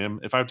up for him.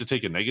 If I have to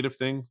take a negative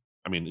thing,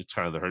 I mean, it's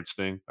kind of the Hurts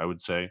thing, I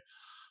would say.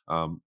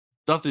 Not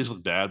that he's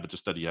looked bad, but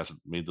just that he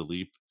hasn't made the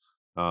leap.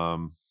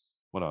 Um,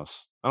 what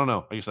else? I don't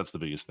know. I guess that's the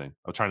biggest thing.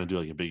 I'm trying to do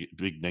like a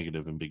big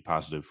negative and big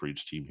positive for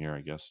each team here,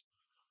 I guess.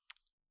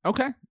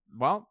 Okay.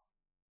 Well,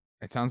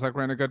 it sounds like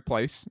we're in a good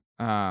place.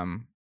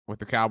 With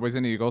the Cowboys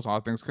and Eagles, all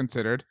things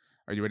considered.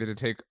 Are you ready to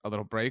take a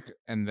little break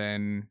and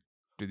then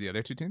do the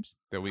other two teams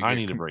that we I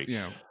get? need a break.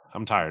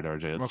 I'm tired,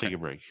 RJ. Let's Okay. take a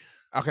break.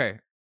 Okay.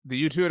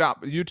 The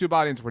YouTube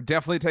audience, we're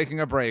definitely taking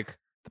a break.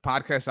 The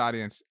podcast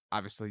audience,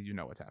 obviously, you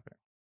know what's happening.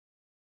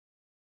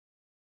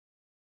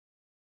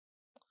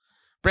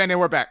 Brandon,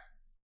 we're back.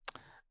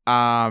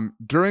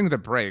 During the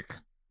break,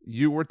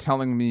 you were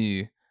telling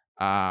me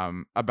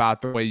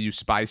about the way you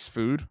spice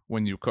food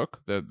when you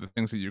cook, the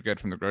things that you get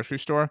from the grocery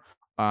store.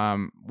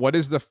 What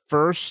is the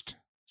first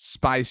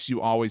spice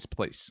you always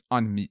place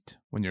on meat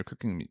when you're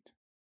cooking meat?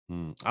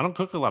 I don't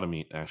cook a lot of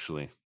meat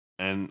actually,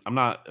 and I'm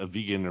not a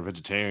vegan or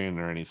vegetarian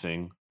or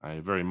anything. I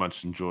very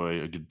much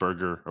enjoy a good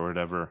burger or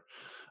whatever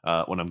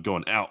when I'm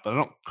going out, but I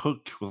don't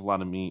cook with a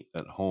lot of meat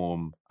at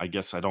home. I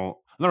guess I don't.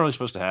 I'm not really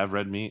supposed to have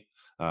red meat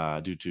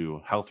due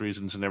to health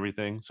reasons and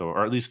everything. So,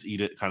 or at least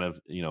eat it kind of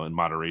in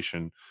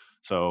moderation.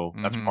 So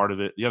that's Mm-hmm. part of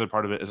it. The other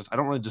part of it is I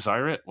don't really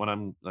desire it when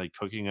I'm like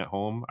cooking at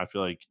home. I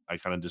feel like I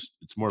kind of just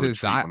it's more of a treat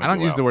Desire. when I I don't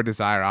go use out. the word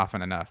desire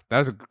often enough. That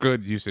was a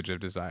good usage of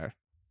desire.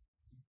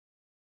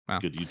 Wow.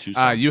 Good, you too,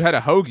 son. You had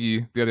a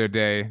hoagie the other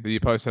day that you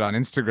posted on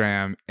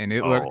Instagram, and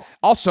it looked. Oh,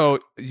 Also,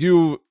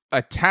 you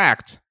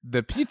attacked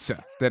the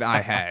pizza that I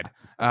had.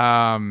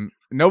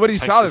 Nobody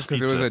saw this Texas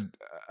because it was pizza.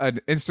 an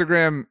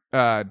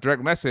Instagram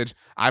direct message.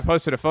 I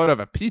posted a photo of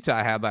a pizza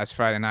I had last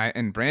Friday night,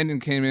 and Brandon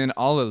came in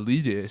all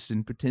elitist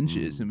and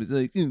pretentious and was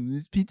like,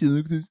 "This pizza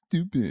looks so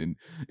stupid."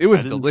 It I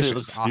was didn't say it looks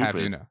delicious. I'll have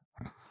you stupid.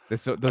 know. I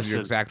Those are your said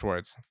exact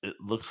words. it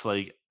looks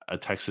like a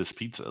Texas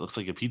pizza. It looks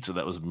like a pizza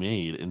that was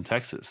made in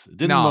Texas. It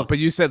didn't No, look. but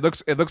you said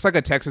it looks like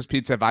a Texas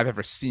pizza if I've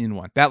ever seen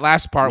one. That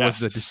last part was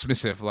the Yes.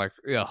 dismissive, like,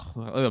 ugh,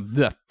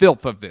 the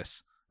filth of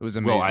this. It was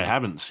Well, I amazing.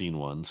 haven't seen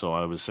one, so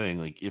I was saying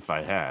like if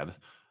I had,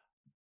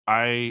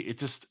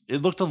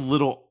 it looked a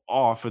little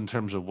off in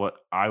terms of what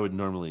I would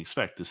normally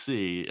expect to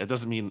see. It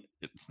doesn't mean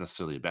it's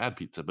necessarily a bad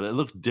pizza, but it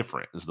looked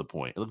different is the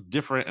point. It looked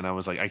different and I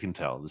was like, I can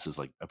tell this is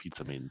like a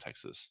pizza made in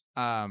Texas.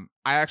 I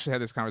actually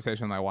had this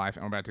conversation with my wife,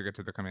 and we're about to get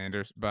to the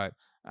Commanders, but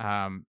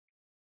um,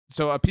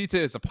 so a pizza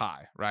is a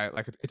pie, right?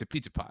 Like it's a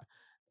pizza pie.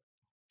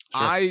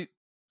 Sure.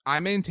 I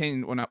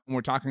maintain when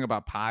we're talking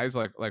about pies,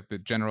 like the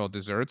general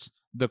desserts,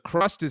 the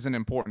crust is an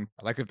important.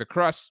 Like if the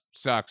crust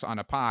sucks on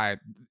a pie,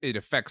 it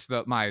affects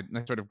my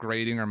sort of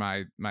grading or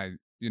my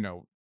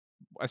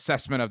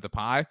assessment of the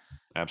pie.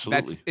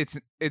 Absolutely.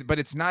 But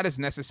it's not as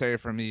necessary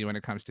for me when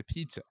it comes to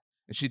pizza.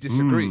 And she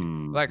disagreed.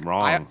 Like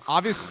Wrong.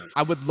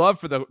 I would love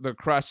for the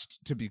crust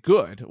to be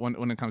good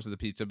when it comes to the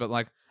pizza, but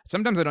like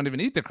sometimes I don't even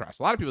eat the crust.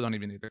 A lot of people don't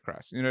even eat the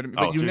crust. You know what I mean?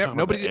 But Oh, you so you're never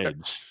talking about the nobody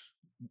edge.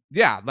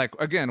 yeah, like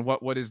again,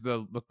 what is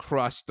the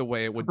crust the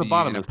way it would The be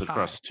bottom in a is the pie?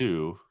 crust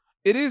too.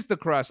 It is the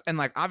crust, and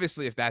like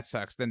obviously, if that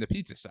sucks, then the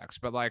pizza sucks.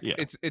 But like Yeah.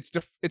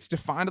 it's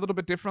defined a little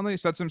bit differently.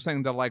 So that's what I'm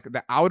saying.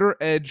 The outer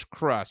edge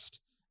crust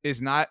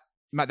is not.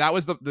 That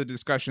was the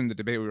discussion, the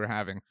debate we were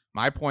having.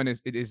 My point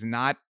is, it is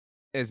not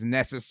as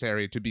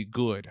necessary to be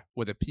good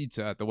with a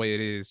pizza the way it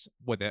is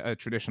with a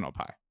traditional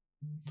pie.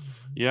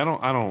 Yeah,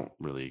 I don't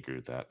really agree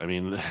with that. I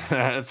mean,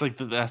 it's like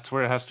that's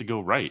where it has to go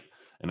right.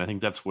 And I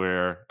think that's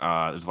where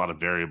there's a lot of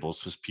variables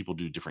because people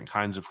do different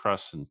kinds of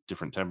crusts and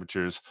different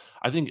temperatures.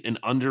 I think an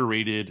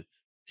underrated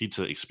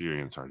pizza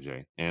experience,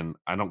 RJ, and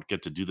I don't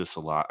get to do this a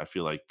lot. I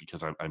feel like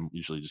because I'm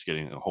usually just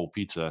getting a whole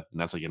pizza, and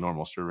that's like a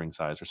normal serving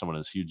size for someone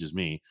as huge as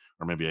me,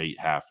 or maybe I eat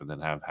half and then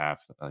have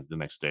half the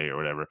next day or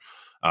whatever.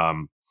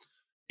 Um,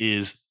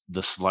 is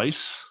the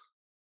slice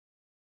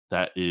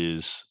that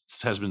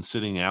has been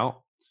sitting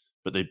out,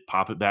 but they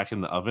pop it back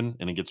in the oven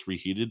and it gets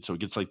reheated, so it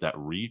gets like that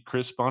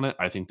re-crisp on it.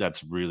 I think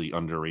that's really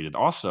underrated.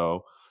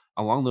 Also,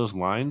 along those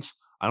lines,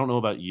 I don't know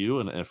about you,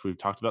 and if we've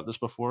talked about this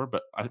before,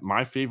 but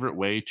my favorite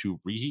way to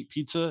reheat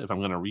pizza, if I'm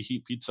going to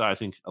reheat pizza, I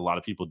think a lot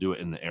of people do it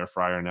in the air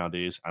fryer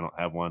nowadays. I don't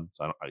have one,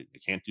 so I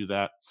can't do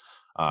that.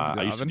 You do I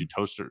the used to do oven?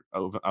 toaster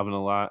oven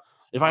a lot.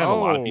 If I have a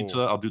lot of pizza,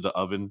 Oh, I'll do the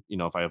oven.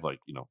 If I have like,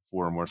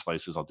 four or more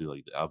slices, I'll do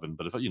like the oven.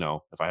 But if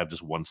I have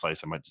just one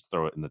slice, I might just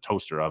throw it in the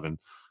toaster oven.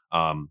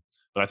 Um,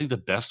 but I think the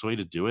best way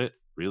to do it,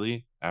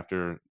 really,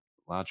 after a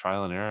lot of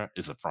trial and error,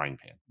 is a frying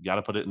pan. You got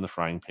to put it in the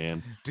frying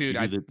pan. dude,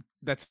 You do the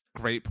that's a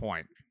great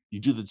point. you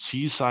do the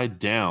cheese side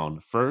down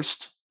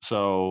first.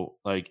 So,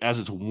 like, as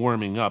it's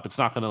warming up, it's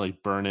not gonna,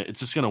 like, burn it. It's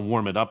just gonna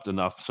warm it up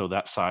enough so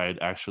that side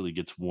actually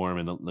gets warm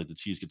and, like, the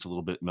cheese gets a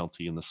little bit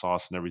melty in the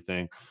sauce and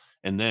everything.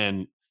 And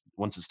then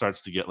once it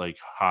starts to get, like,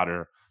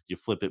 hotter, you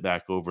flip it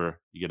back over,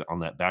 you get it on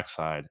that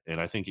backside,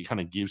 and I think it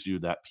kinda gives you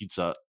that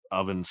pizza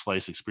oven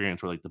slice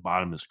experience where, like, the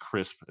bottom is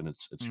crisp and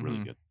it's really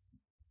Hmm. good.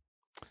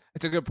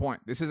 It's a good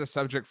point. This is a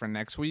subject for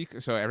next week.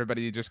 So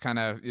everybody just kind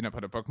of,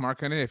 put a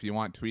bookmark in it. If you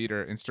want, tweet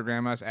or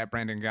Instagram us at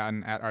Brandon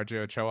Gotten, at RJ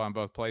Ochoa on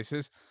both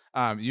places.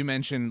 You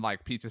mentioned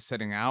like pizza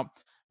sitting out.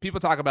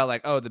 People talk about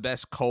like, oh, the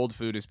best cold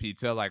food is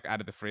pizza, like out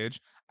of the fridge.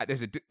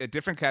 There's a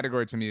different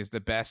category to me is the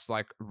best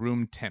like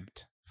room temp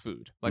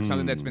food, like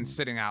something that's been Mm.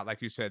 sitting out,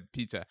 like you said,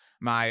 pizza.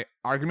 My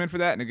argument for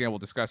that, and again, we'll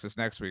discuss this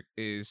next week,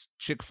 is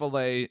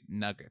Chick-fil-A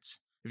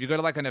nuggets. If you go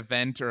to like an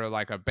event or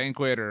like a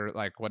banquet or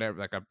like whatever,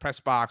 like a press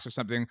box or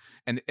something,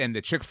 and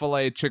the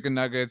Chick-fil-A chicken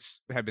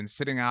nuggets have been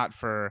sitting out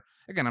for,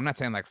 again, I'm not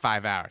saying like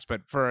 5 hours,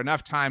 but for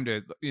enough time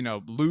to,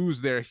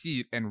 lose their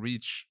heat and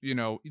reach,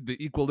 the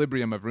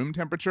equilibrium of room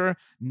temperature,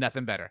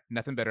 nothing better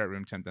at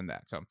room temp than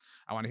that. So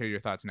I want to hear your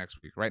thoughts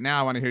next week. Right now,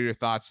 I want to hear your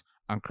thoughts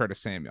on Curtis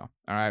Samuel.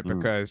 All right, Mm.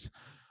 because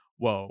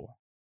whoa,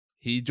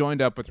 he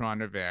joined up with Ron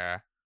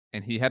Rivera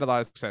and he had a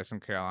lot of success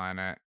in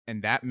Carolina,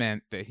 and that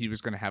meant that he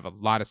was going to have a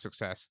lot of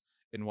success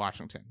in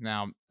Washington.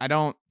 Now, I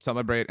don't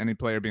celebrate any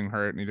player being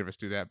hurt, neither of us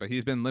do that, but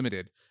he's been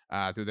limited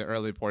through the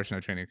early portion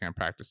of training camp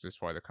practices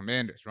for the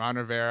Commanders. Ron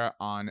Rivera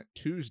on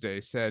Tuesday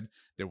said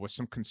there was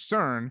some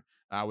concern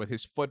with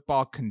his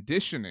football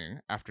conditioning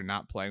after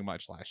not playing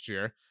much last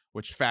year,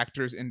 which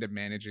factors into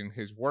managing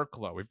his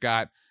workload. We've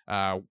got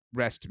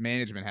rest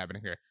management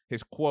happening here.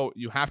 His quote,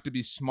 "You have to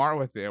be smart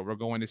with it. We're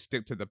going to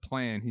stick to the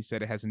plan." He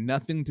said it has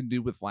nothing to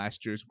do with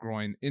last year's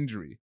groin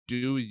injury.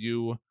 Do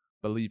you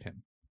believe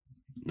him?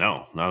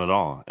 No, not at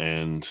all.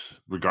 And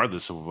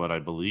regardless of what I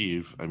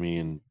believe, I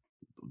mean,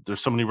 there's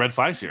so many red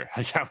flags here.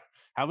 Like,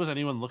 how is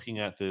anyone looking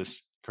at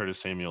this Curtis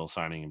Samuel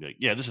signing and be like,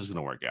 yeah, this is going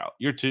to work out?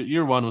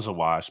 Year one was a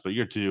wash, but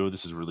year two,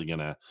 this is really it's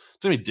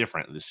gonna be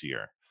different this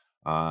year.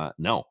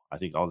 No, I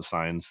think all the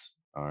signs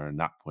are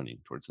not pointing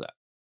towards that.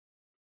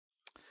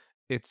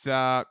 It's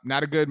not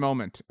a good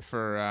moment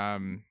for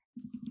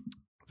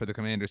the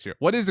Commanders here.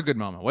 What is a good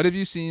moment? What have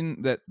you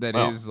seen that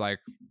Well, is like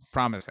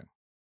promising?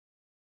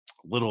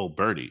 little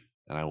birdie,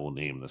 and I will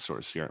name the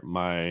source here.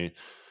 My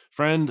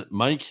friend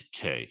Mike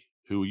K,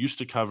 who used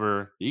to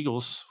cover the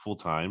Eagles full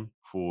time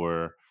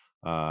for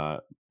uh,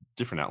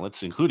 different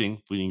outlets,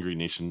 including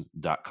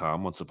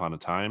bleedinggreennation.com once upon a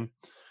time.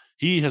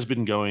 He has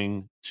been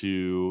going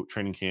to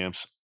training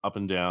camps up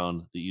and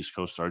down the East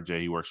Coast.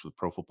 RJ, he works with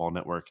Pro Football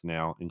Network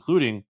now,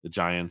 including the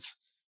Giants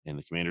and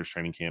the Commanders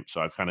training camp. So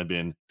I've kind of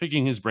been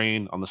picking his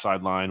brain on the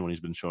sideline when he's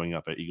been showing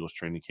up at Eagles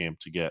training camp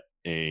to get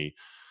a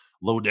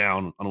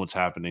lowdown on what's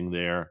happening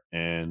there.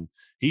 And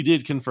he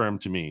did confirm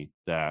to me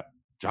that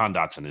Jahan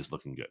Dotson is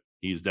looking good.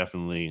 He's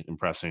definitely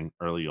impressing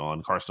early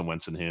on. Carson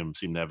Wentz and him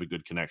seem to have a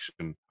good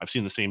connection. I've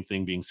seen the same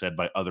thing being said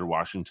by other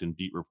Washington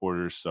beat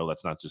reporters, so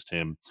that's not just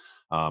him.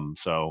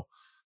 So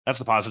that's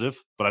the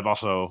positive. But I've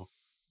also,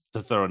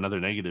 to throw another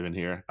negative in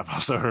here, I've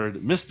also heard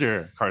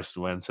Mr.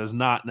 Carson Wentz has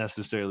not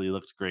necessarily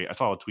looked great. I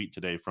saw a tweet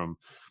today from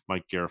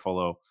Mike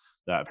Garafolo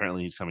that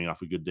apparently he's coming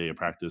off a good day of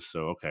practice.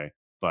 So, okay.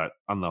 But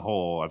on the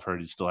whole, I've heard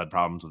he still had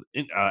problems with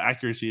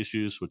accuracy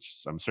issues,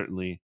 which I'm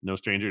certainly no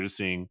stranger to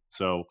seeing.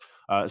 So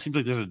it seems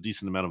like there's a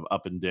decent amount of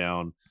up and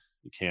down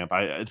camp.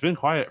 It's been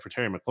quiet for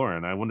Terry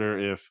McLaurin. I wonder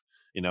if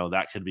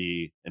that could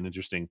be an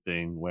interesting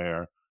thing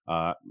where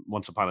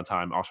once upon a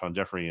time, Alshon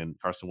Jeffrey and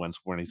Carson Wentz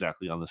weren't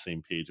exactly on the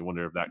same page. I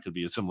wonder if that could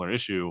be a similar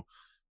issue.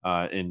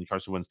 And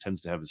Carson Wentz tends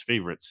to have his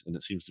favorites, and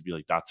it seems to be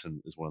like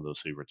Dotson is one of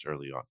those favorites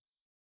early on.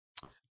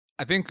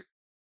 I think,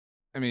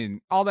 I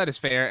mean, all that is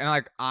fair, and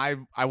like I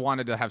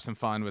wanted to have some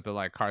fun with the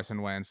like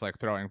Carson Wentz like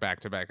throwing back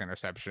to back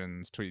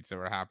interceptions tweets that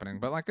were happening,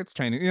 but like it's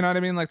training, you know what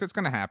I mean? Like that's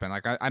gonna happen.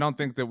 Like I don't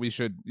think that we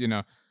should,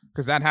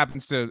 because that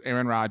happens to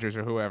Aaron Rodgers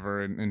or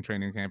whoever in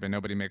training camp, and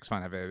nobody makes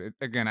fun of it.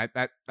 Again,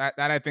 that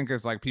I think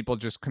is like people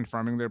just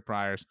confirming their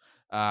priors.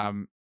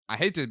 I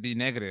hate to be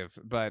negative,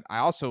 but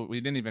we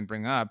didn't even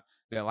bring up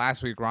that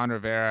last week Ron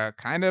Rivera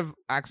kind of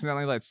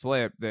accidentally let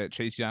slip that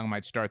Chase Young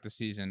might start the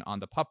season on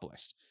the pup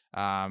list,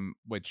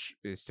 which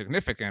is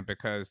significant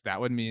because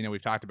that would mean, and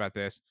we've talked about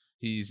this,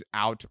 he's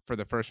out for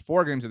the first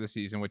 4 games of the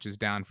season, which is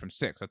down from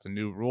 6. That's a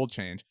new rule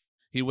change.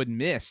 he would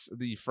miss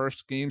the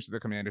first games of the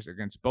Commanders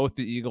against both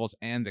the Eagles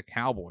and the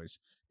Cowboys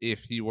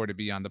if he were to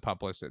be on the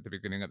PUP list at the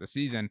beginning of the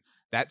season.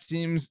 That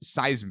seems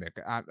seismic.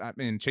 I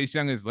mean, Chase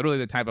Young is literally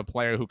the type of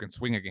player who can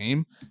swing a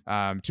game.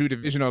 2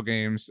 divisional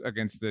games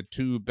against the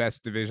 2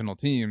 best divisional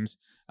teams.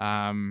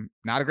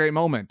 Not a great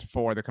moment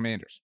for the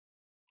Commanders.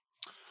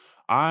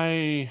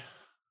 I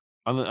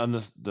on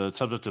the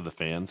subject of the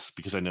fans,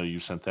 because I know you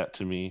sent that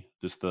to me,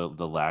 just the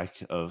lack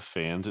of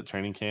fans at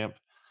training camp.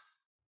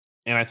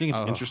 And I think it's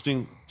Oh,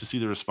 interesting to see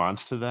the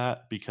response to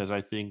that because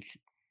I think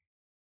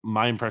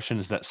my impression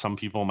is that some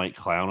people might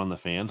clown on the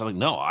fans. I'm like,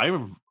 no, I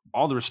have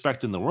all the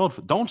respect in the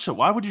world. Don't show.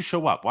 Why would you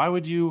show up? Why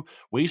would you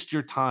waste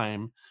your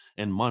time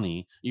and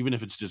money, even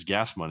if it's just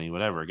gas money,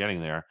 whatever,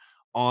 getting there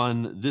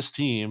on this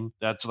team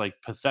that's like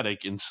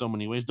pathetic in so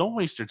many ways? Don't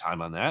waste your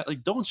time on that.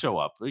 Like, don't show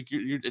up. Like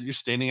you're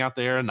standing out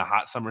there in the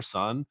hot summer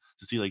sun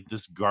to see like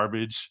this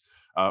garbage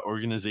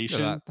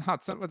organization. the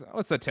hot sun.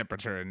 What's the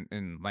temperature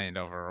in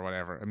Landover or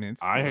whatever? I mean,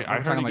 it's I we're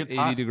heard talking it like gets 80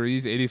 hot.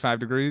 degrees, 85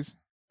 degrees.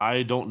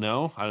 I don't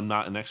know. I'm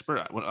not an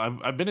expert.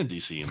 I've been in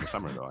DC in the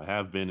summer though. I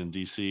have been in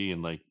DC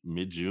in like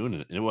mid June,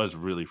 and it was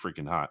really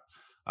freaking hot.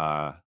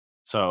 Uh,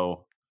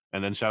 so,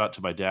 and then shout out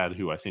to my dad,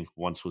 who I think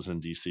once was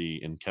in DC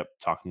and kept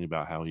talking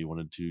about how he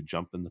wanted to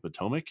jump in the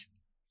Potomac.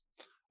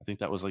 I think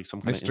that was like some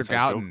kind of Mr. inside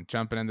joke. Gouton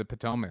jumping in the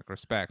Potomac.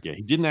 Respect. Yeah,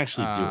 he didn't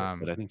actually do it,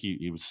 but Um, I think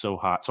he was so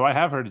hot. So I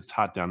have heard it's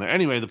hot down there.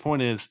 Anyway, the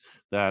point is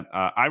that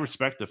I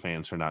respect the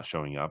fans for not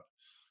showing up.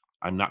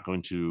 I'm not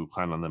going to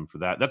clown on them for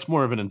that. That's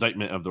more of an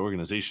indictment of the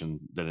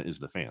organization than it is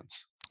the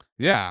fans.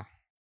 yeah.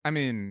 I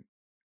mean,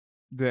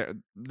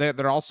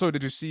 they're also,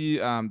 did you see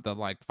the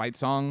like fight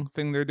song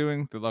thing they're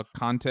doing, the like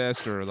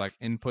contest or like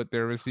input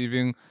they're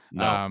receiving,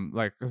 No.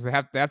 like because they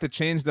have to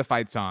change the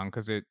fight song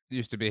because it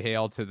used to be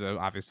hail to the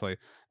obviously,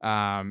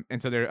 and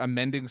so they're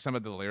amending some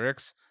of the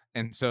lyrics,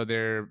 and so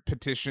they're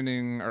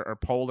petitioning or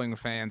polling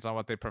fans on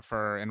what they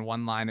prefer, and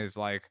one line is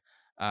like,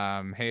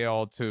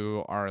 hail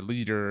to our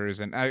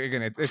leaders, and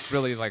again it's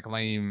really like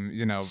lame,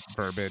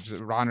 verbiage.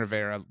 Ron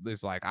Rivera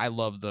is like, I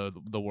love the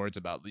words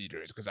about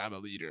leaders because I'm a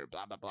leader,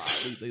 blah blah blah,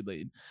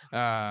 lead.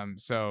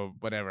 So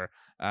whatever.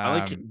 I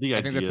like the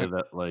I think that's idea it.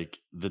 that, like,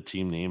 the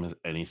team name has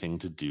anything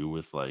to do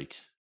with, like,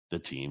 the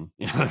team.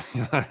 You know?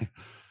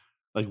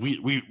 Like,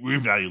 we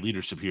value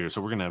leadership here,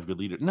 so we're gonna have good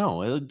leader.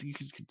 No,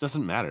 it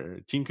doesn't matter.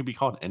 A team could be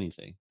called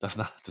anything. Does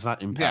not Yeah,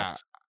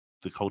 impact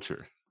the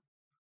culture,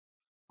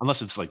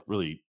 unless it's, like,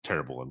 really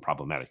terrible and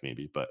problematic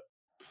maybe, but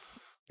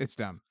it's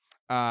dumb.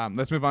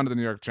 Let's move on to the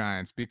New York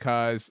Giants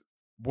because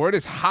word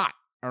is hot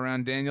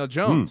around Daniel mm,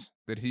 Jones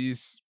that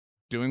he's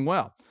doing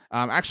well.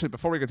 Actually,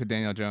 before we get to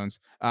Daniel Jones,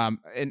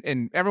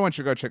 and everyone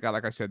should go check out,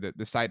 like I said,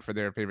 the site for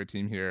their favorite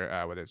team here,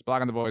 whether it's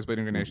Blogging the Boys,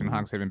 Bleeding Green Nation, mhm.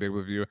 Honks Haven, Big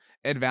Blue View.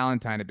 Ed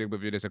Valentine at Big Blue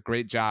View does a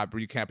great job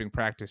recapping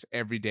practice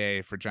every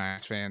day for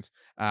Giants fans,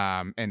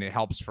 and it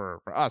helps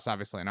for us,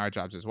 obviously, in our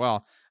jobs as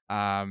well.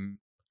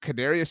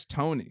 Kadarius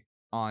Toney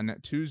on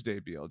Tuesday,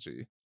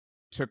 BLG,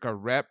 took a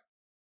rep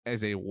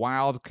as a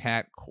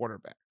Wildcat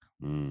quarterback.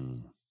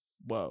 Mm.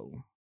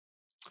 Whoa.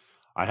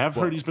 I have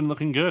heard Whoa. he's been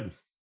looking good,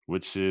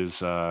 which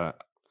is, Well,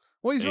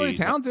 he's really a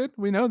talented.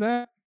 We know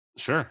that.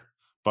 sure,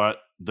 but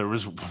there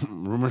was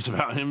rumors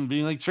about him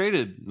being, like,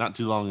 traded not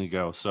too long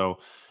ago, so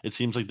it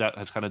seems like that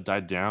has kinda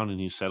died down and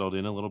he's settled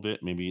in a little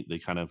bit. Maybe they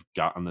kind of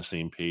got on the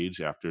same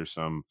page after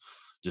some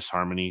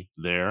disharmony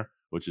there,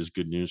 which is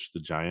good news for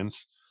the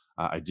Giants.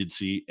 I did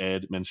see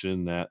Ed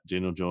mention that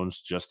Daniel Jones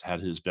just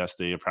had his best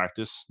day of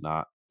practice,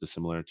 not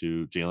dissimilar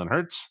to Jalen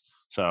Hurts,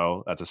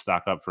 so that's a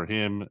stock up for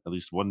him at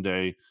least one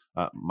day.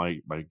 My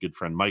good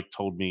friend Mike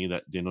told me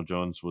that Daniel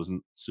Jones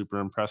wasn't super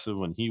impressive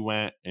when he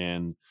went,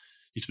 and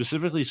he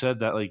specifically said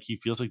that like he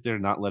feels like they're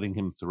not letting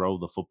him throw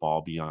the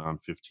football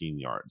beyond 15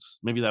 yards.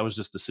 Maybe that was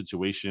just the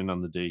situation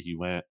on the day he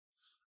went.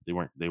 They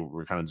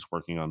were kind of just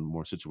working on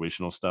more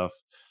situational stuff.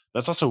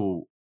 That's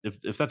also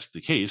if that's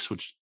the case,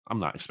 which I'm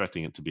not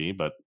expecting it to be,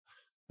 but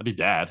that'd be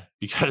bad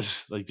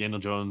because like Daniel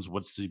Jones,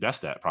 what's he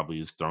best at? Probably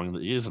is throwing.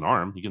 He is an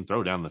arm. He can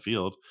throw down the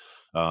field.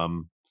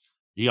 Um,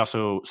 he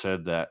also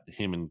said that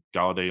him and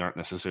Galladay aren't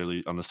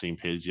necessarily on the same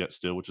page yet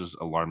still, which is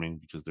alarming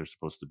because they're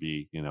supposed to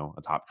be,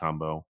 a top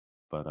combo.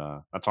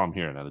 But that's all I'm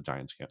hearing at a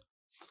Giants camp.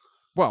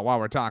 Well, while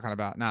we're talking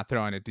about not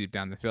throwing it deep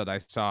down the field, I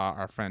saw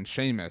our friend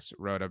Seamus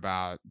wrote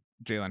about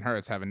Jalen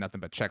Hurts having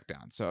nothing but check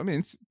down. So, I mean,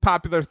 it's a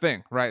popular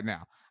thing right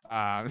now.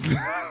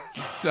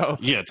 So,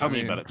 Yeah, I tell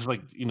me about mean, it. Because,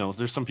 like,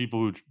 there's some people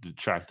who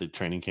track the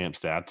training camp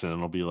stats and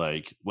it'll be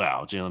like,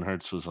 wow, Jalen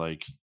Hurts was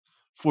like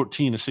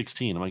 14 to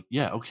 16. I'm like,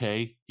 yeah,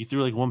 okay. He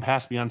threw like one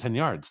pass beyond 10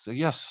 yards.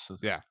 Yes.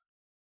 yeah.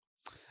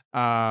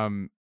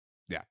 Um,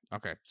 yeah.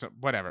 Okay. So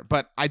whatever.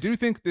 But I do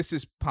think this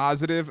is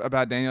positive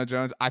about Daniel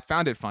Jones. I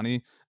found it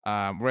funny.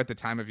 We're at the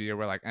time of year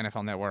where like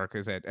NFL Network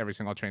is at every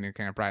single training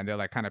camp, right? And they're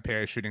like kind of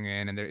parachuting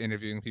in and they're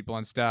interviewing people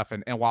and stuff.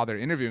 And while they're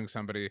interviewing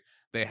somebody,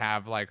 they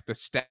have like the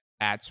stats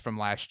from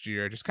last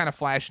year just kind of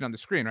flashing on the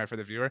screen, right, for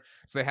the viewer.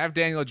 So they have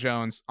Daniel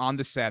Jones on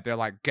the set. They're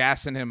like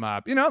gassing him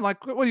up,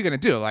 like what are you gonna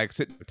do? Like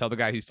tell the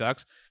guy he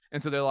sucks.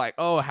 And so they're like,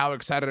 oh, how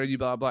excited are you?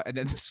 Blah blah. And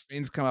then the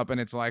screens come up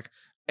and it's like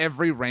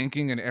every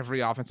ranking in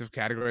every offensive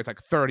category. It's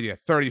like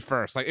 30th,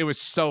 31st. Like it was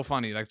so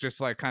funny, like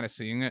just like kind of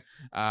seeing it.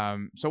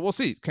 So we'll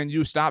see. Can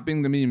you stop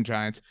being the meme,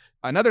 Giants?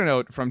 Another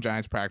note from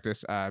Giants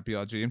practice,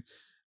 BLG.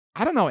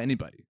 I don't know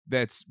anybody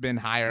that's been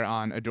higher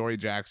on Adoree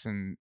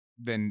Jackson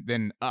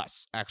than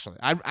us, actually.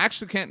 I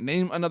actually can't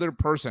name another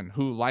person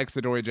who likes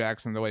Adoree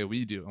Jackson the way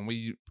we do. And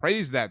we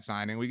praise that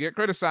signing. We get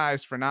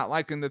criticized for not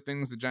liking the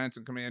things the Giants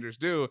and Commanders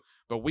do,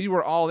 but we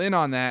were all in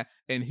on that,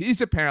 and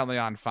he's apparently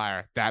on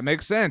fire. That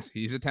makes sense.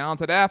 He's a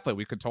talented athlete.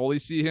 We could totally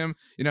see him,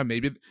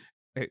 maybe.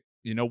 Hey,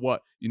 you know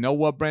what,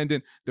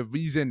 Brandon? The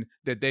reason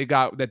that they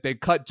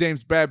cut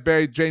James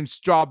Bradberry, James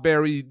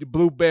Strawberry,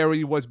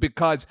 Blueberry was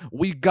because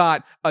we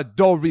got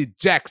Adoree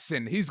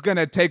Jackson. He's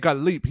gonna take a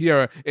leap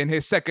here in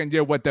his second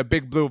year with the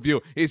Big Blue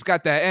View. He's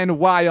got the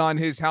NY on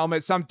his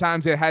helmet.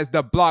 Sometimes it has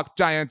the block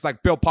Giants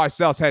like Bill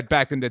Parcells had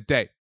back in the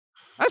day.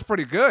 That's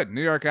pretty good,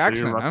 New York accent.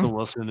 So you're Russell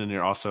Wilson, and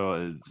you're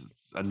also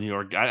a New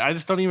York. I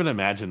just don't even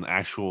imagine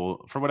for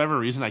whatever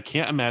reason, I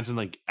can't imagine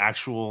like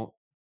actual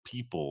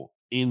people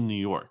in New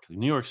York, like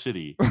New York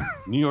City,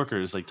 New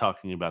Yorkers like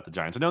talking about the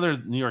Giants. I know they're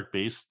New York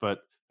based, but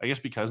I guess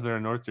because they're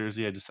in North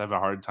Jersey, I just have a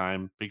hard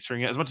time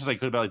picturing it as much as I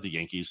could about like the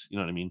Yankees. You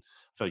know what I mean?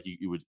 I feel like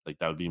you would like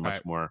that would be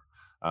much more,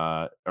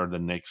 or the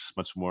Knicks,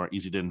 much more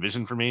easy to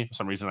envision for me. For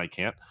some reason, I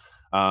can't.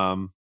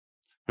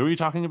 Who are you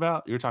talking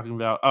about? You're talking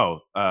about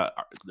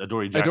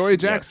Adoree Jackson. Adoree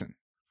Jackson.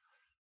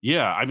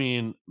 Yeah, I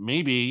mean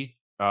maybe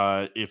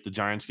if the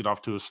Giants get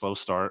off to a slow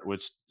start,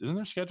 which isn't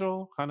their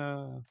schedule kind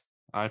of.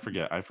 I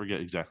forget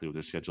exactly what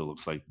their schedule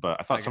looks like, but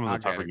I thought some of the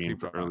tougher games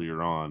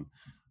earlier on.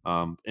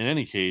 In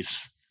any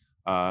case,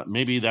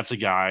 maybe that's a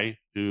guy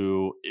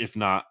who, if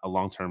not a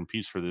long-term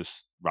piece for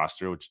this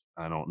roster, which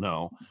I don't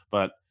know,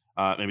 but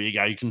maybe a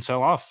guy you can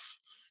sell off.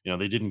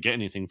 They didn't get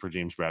anything for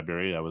James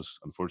Bradberry. That was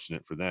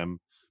unfortunate for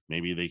them.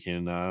 Maybe they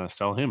can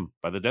sell him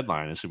by the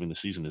deadline, assuming the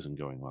season isn't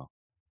going well.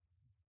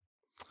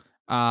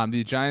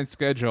 The Giants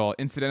schedule,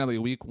 incidentally,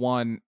 week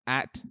 1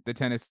 at the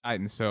Tennessee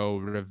Titans. So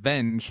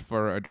revenge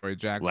for Adoree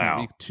Jackson. Wow.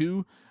 Week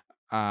 2,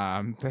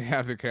 they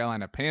have the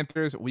Carolina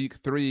Panthers. Week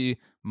 3,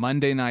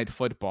 Monday Night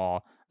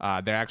Football.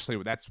 That's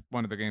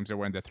one of the games they're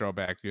wearing the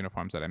throwback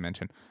uniforms that I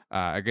mentioned,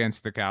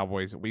 against the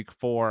Cowboys. Week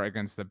 4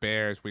 against the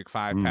Bears. Week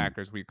 5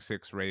 Packers. Week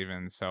 6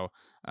 Ravens. So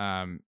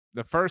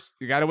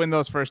you got to win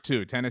those first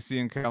 2, Tennessee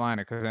and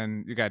Carolina, because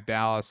then you got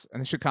Dallas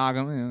and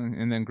Chicago,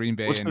 and then Green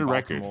Bay. What's and their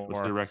Baltimore. record?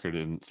 What's their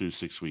record through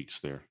 6 weeks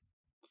there?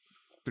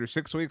 Through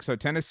 6 weeks, so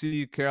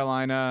Tennessee,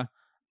 Carolina,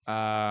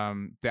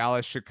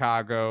 Dallas,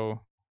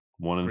 Chicago,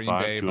 1-5, Green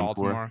Bay, 2-4.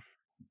 Baltimore.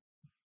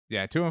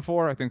 Yeah,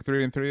 2-4. I think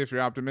 3-3 if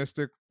you're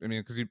optimistic. I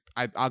mean, because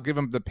I'll give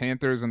them the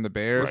Panthers and the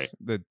Bears. Right.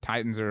 The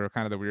Titans are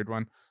kind of the weird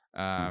one.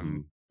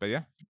 But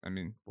yeah, I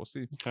mean, we'll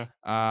see. Okay.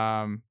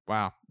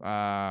 Wow.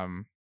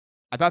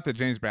 I thought the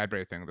James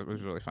Bradberry thing that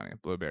was really funny.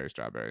 Blueberry,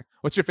 strawberry.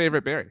 What's your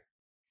favorite berry?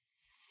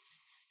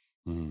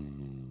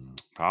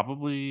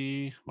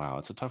 Probably. Wow,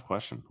 that's a tough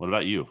question. What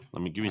about you?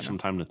 Let me give you some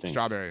time to think.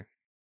 Strawberry.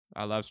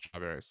 I love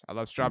strawberries. I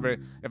love strawberry.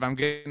 If I'm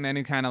getting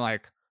any kind of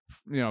like,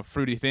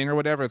 fruity thing or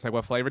whatever, it's like,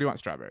 what flavor do you want?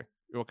 Strawberry.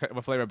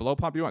 What flavor blow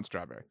pop you want?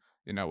 Strawberry.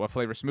 What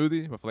flavor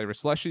smoothie? What flavor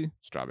slushy?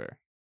 Strawberry.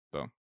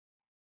 Boom.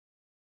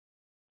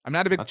 I'm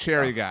not a big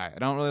cherry guy. I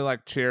don't really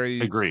like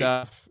cherry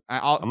stuff.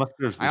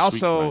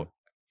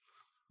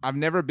 I've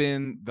never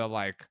been the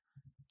like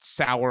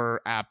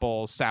sour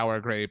apple, sour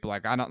grape.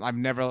 Like I've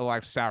never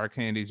liked sour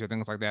candies or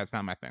things like that. It's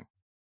not my thing.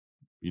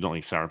 You don't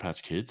like Sour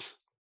Patch Kids?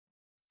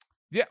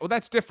 Yeah, well,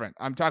 that's different.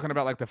 I'm talking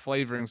about like the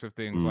flavorings of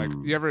things. Like,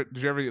 did you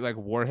ever eat like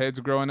Warheads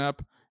growing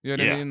up? You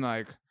know what I mean?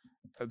 Like,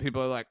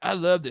 people are like, I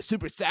love the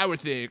super sour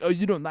thing. Oh,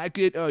 you don't like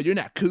it? Oh, you're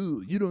not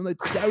cool. You don't like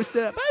the sour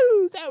stuff.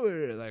 Oh,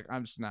 sour. Like,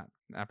 I'm just not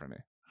for me.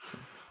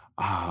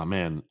 Ah,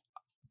 man,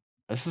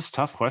 this is a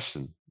tough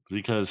question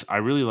because I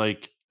really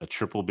like a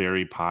triple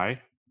berry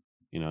pie.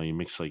 You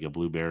mix like a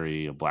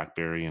blueberry, a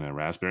blackberry, and a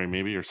raspberry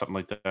maybe, or something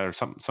like that, or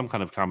some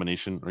kind of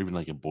combination, or even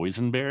like a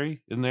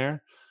boysenberry in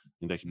there. I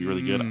think that could be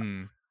really good.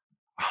 I'm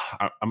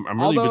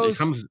really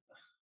good.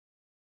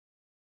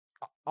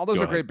 All those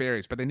are great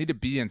berries, but they need to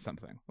be in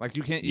something. Like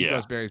you can't eat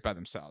those berries by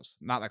themselves.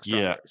 Not like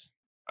strawberries.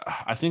 Yeah.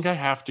 I think I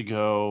have to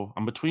go.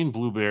 I'm between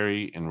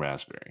blueberry and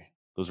raspberry.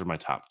 Those are my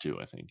top 2,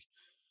 I think.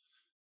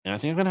 And I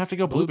think I'm gonna have to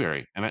go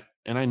blueberry.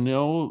 And I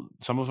know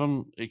some of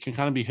them it can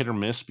kind of be hit or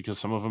miss because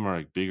some of them are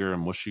like bigger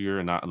and mushier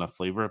and not enough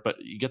flavor.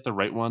 But you get the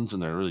right ones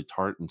and they're really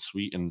tart and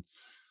sweet, and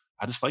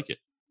I just like it.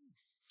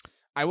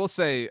 I will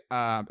say,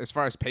 as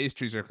far as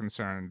pastries are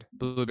concerned,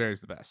 blueberry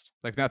is the best.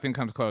 Like nothing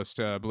comes close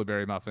to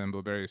blueberry muffin,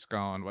 blueberry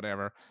scone,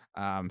 whatever.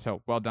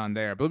 So well done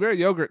there. Blueberry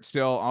yogurt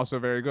still also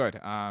very good.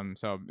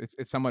 So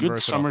it's somewhat good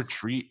versatile. Summer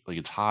treat. Like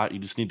it's hot, you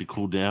just need to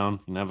cool down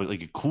and have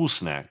like a cool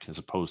snack as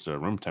opposed to a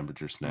room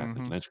temperature snack.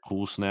 Like a nice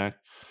cool snack.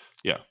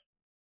 Yeah.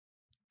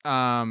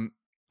 I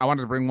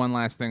wanted to bring one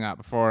last thing up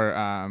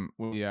before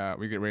we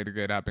get ready to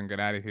get up and get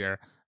out of here.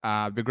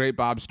 The great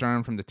Bob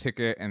Stern from The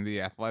Ticket and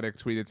The Athletic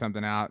tweeted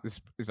something out. This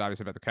is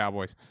obviously about the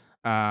Cowboys.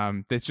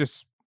 It's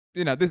just,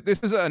 this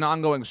is an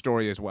ongoing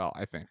story as well,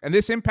 I think. And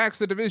this impacts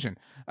the division.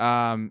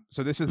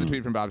 So this is the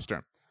tweet from Bob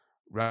Stern.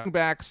 running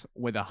backs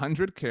with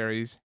 100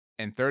 carries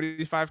and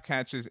 35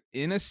 catches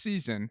in a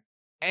season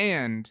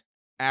and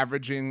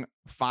averaging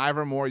 5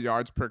 or more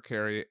yards per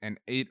carry and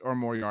 8 or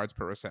more yards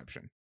per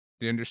reception.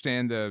 Do you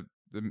understand the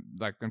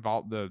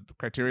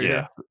criteria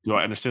Yeah. here? Do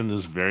I understand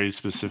those very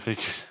specific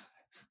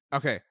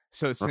Okay,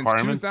 so since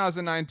requirements?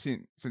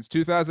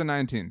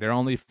 2019, there are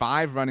only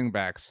 5 running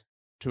backs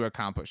to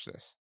accomplish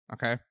this.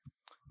 Okay,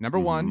 number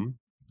 1, Mhm.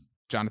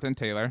 Jonathan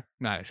Taylor,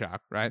 not a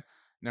shock, right?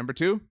 Number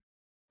 2,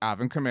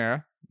 Alvin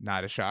Kamara,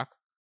 not a shock.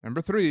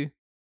 Number 3,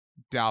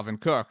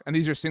 Dalvin Cook, and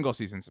these are single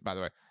seasons, by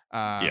the way.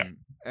 Yeah.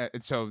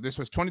 So this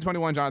was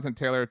 2021 Jonathan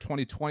Taylor,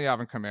 2020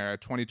 Alvin Kamara,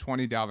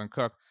 2020 Dalvin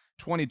Cook,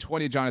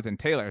 2020 Jonathan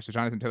Taylor. So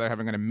Jonathan Taylor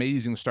having an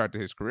amazing start to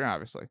his career,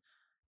 obviously,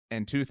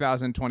 and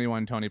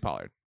 2021 Tony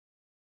Pollard.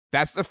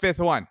 That's the 5th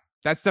one.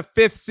 That's the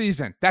 5th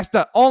season. That's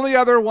the only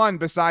other one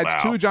besides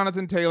 2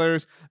 Jonathan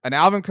Taylors, an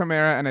Alvin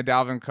Kamara, and a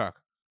Dalvin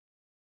Cook.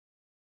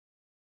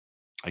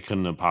 I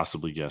couldn't have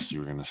possibly guessed you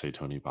were going to say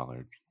Tony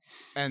Pollard.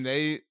 And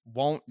they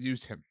won't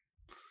use him.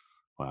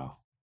 Wow.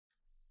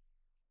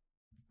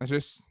 It's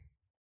just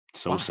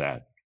so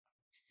sad.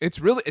 It's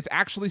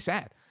actually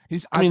sad.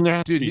 There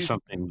has to be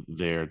something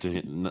there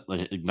to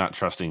not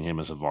trusting him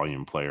as a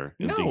volume player.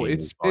 No,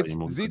 it's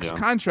Zeke's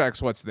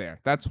contract's what's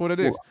there. That's what it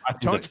is. I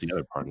think that's the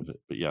other part of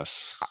it, but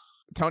yes.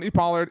 Tony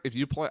Pollard, if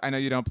you play, I know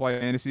you don't play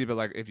fantasy, but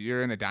like if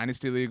you're in a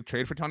dynasty league,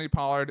 trade for Tony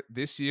Pollard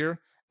this year.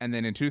 And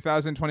then in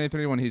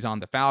 2023, when he's on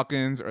the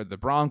Falcons or the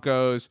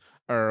Broncos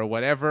or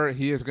whatever,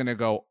 he is going to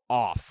go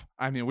off.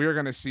 I mean, we're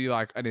going to see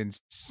like an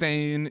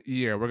insane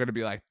year. We're going to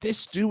be like,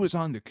 this dude was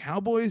on the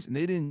Cowboys and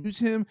they didn't use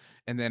him.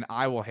 And then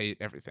I will hate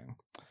everything.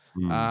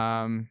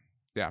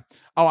 Yeah.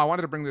 Oh, I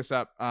wanted to bring this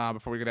up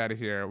before we get out of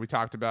here. We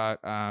talked about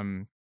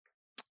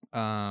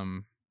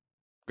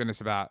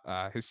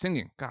his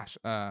singing. Gosh.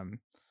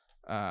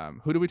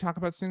 Who did we talk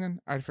about singing?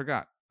 I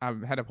forgot. I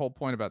had a whole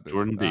point about this.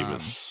 Jordan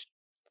Davis.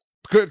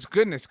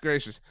 Goodness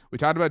gracious. We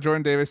talked about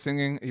Jordan Davis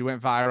singing. He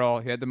went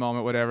viral. He had the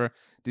moment, whatever.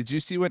 Did you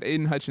see what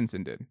Aiden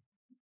Hutchinson did?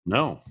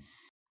 No.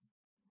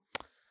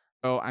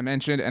 Oh, I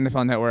mentioned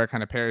NFL Network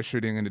kind of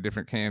parachuting into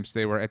different camps.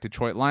 They were at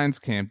Detroit Lions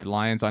camp. The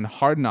Lions on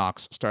Hard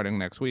Knocks starting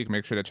next week.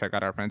 Make sure to check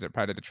out our friends at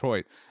Pride of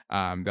Detroit.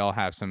 They'll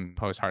have some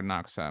post Hard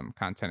Knocks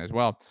content as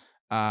well.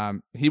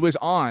 He was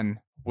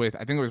on with,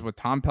 I think it was with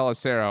Tom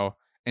Pelissero,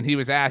 and he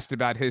was asked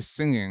about his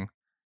singing,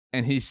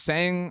 and he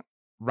sang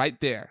right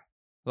there,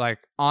 like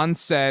on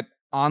set,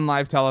 on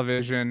live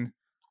television.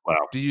 Wow.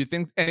 Do you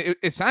think, and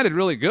it sounded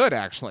really good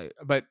actually,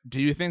 but do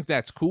you think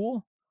that's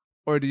cool?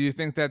 Or do you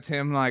think that's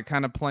him like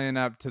kind of playing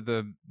up to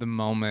the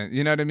moment?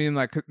 You know what I mean?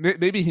 Like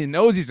maybe he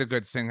knows he's a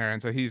good singer.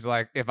 And so he's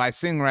like, if I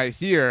sing right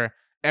here,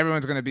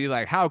 everyone's going to be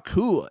like, how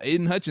cool.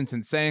 Aiden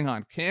Hutchinson sang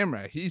on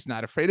camera. He's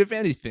not afraid of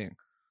anything.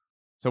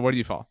 So where do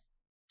you fall?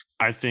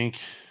 I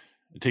think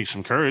it takes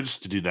some courage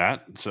to do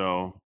that.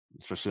 So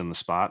especially on the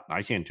spot,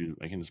 I can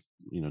just,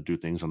 do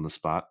things on the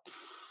spot.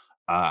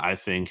 I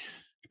think it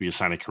could be a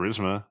sign of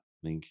charisma.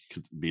 I think it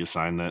could be a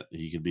sign that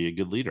he could be a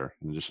good leader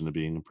in addition to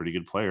being a pretty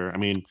good player. I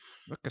mean,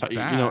 look at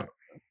that.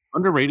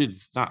 Underrated,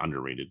 not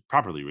underrated,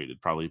 properly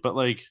rated probably, but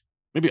like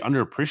maybe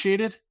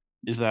underappreciated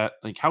is that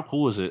like how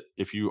cool is it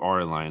if you are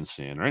a Lions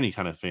fan or any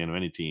kind of fan of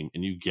any team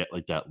and you get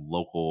like that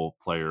local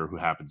player who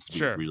happens to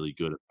be really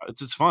good.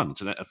 It's fun.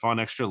 It's a fun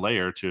extra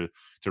layer to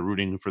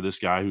rooting for this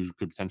guy who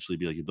could potentially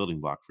be like a building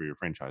block for your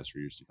franchise for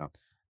years to come.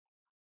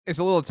 It's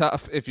a little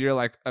tough if you're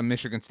like a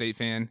Michigan State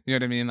fan. You know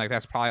what I mean? Like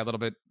that's probably a little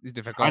bit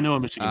difficult. I know a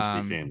Michigan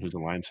State fan who's a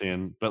Lions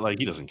fan, but like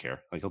he doesn't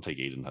care. Like he'll take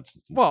Aiden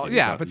Hutchinson. Well,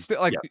 yeah, but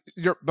still, like,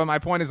 but my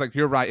point is like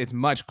you're right. It's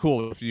much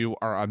cooler if you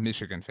are a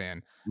Michigan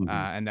fan,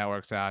 and that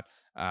works out.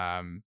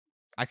 I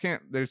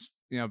can't. There's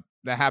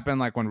that happened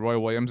like when Roy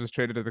Williams was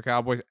traded to the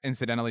Cowboys,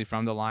 incidentally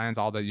from the Lions.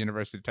 All the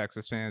University of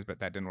Texas fans, but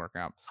that didn't work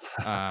out.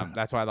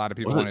 That's why a lot of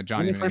people wanted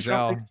Johnny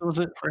Manziel. Was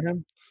it for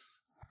him?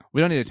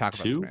 We don't need to talk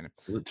about this, Brandon.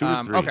 2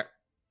 or 3. Okay.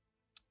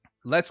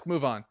 Let's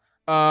move on.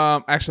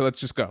 Actually, let's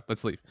just go.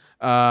 Let's leave.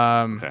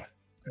 Okay.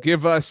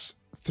 Give us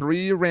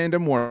 3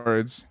 random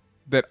words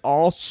that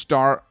all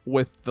start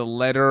with the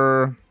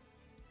letter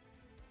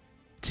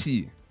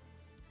T,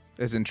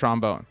 as in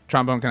trombone.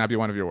 Trombone cannot be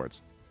one of your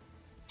words.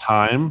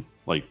 Time,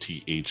 like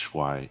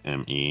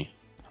THYME.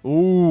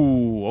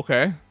 Ooh,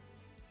 okay.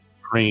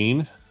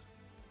 Train.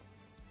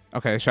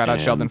 Okay, shout out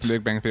Sheldon from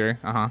Big Bang Theory.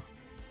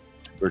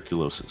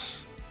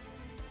 Tuberculosis.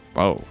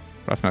 Whoa,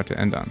 rough note to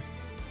end on.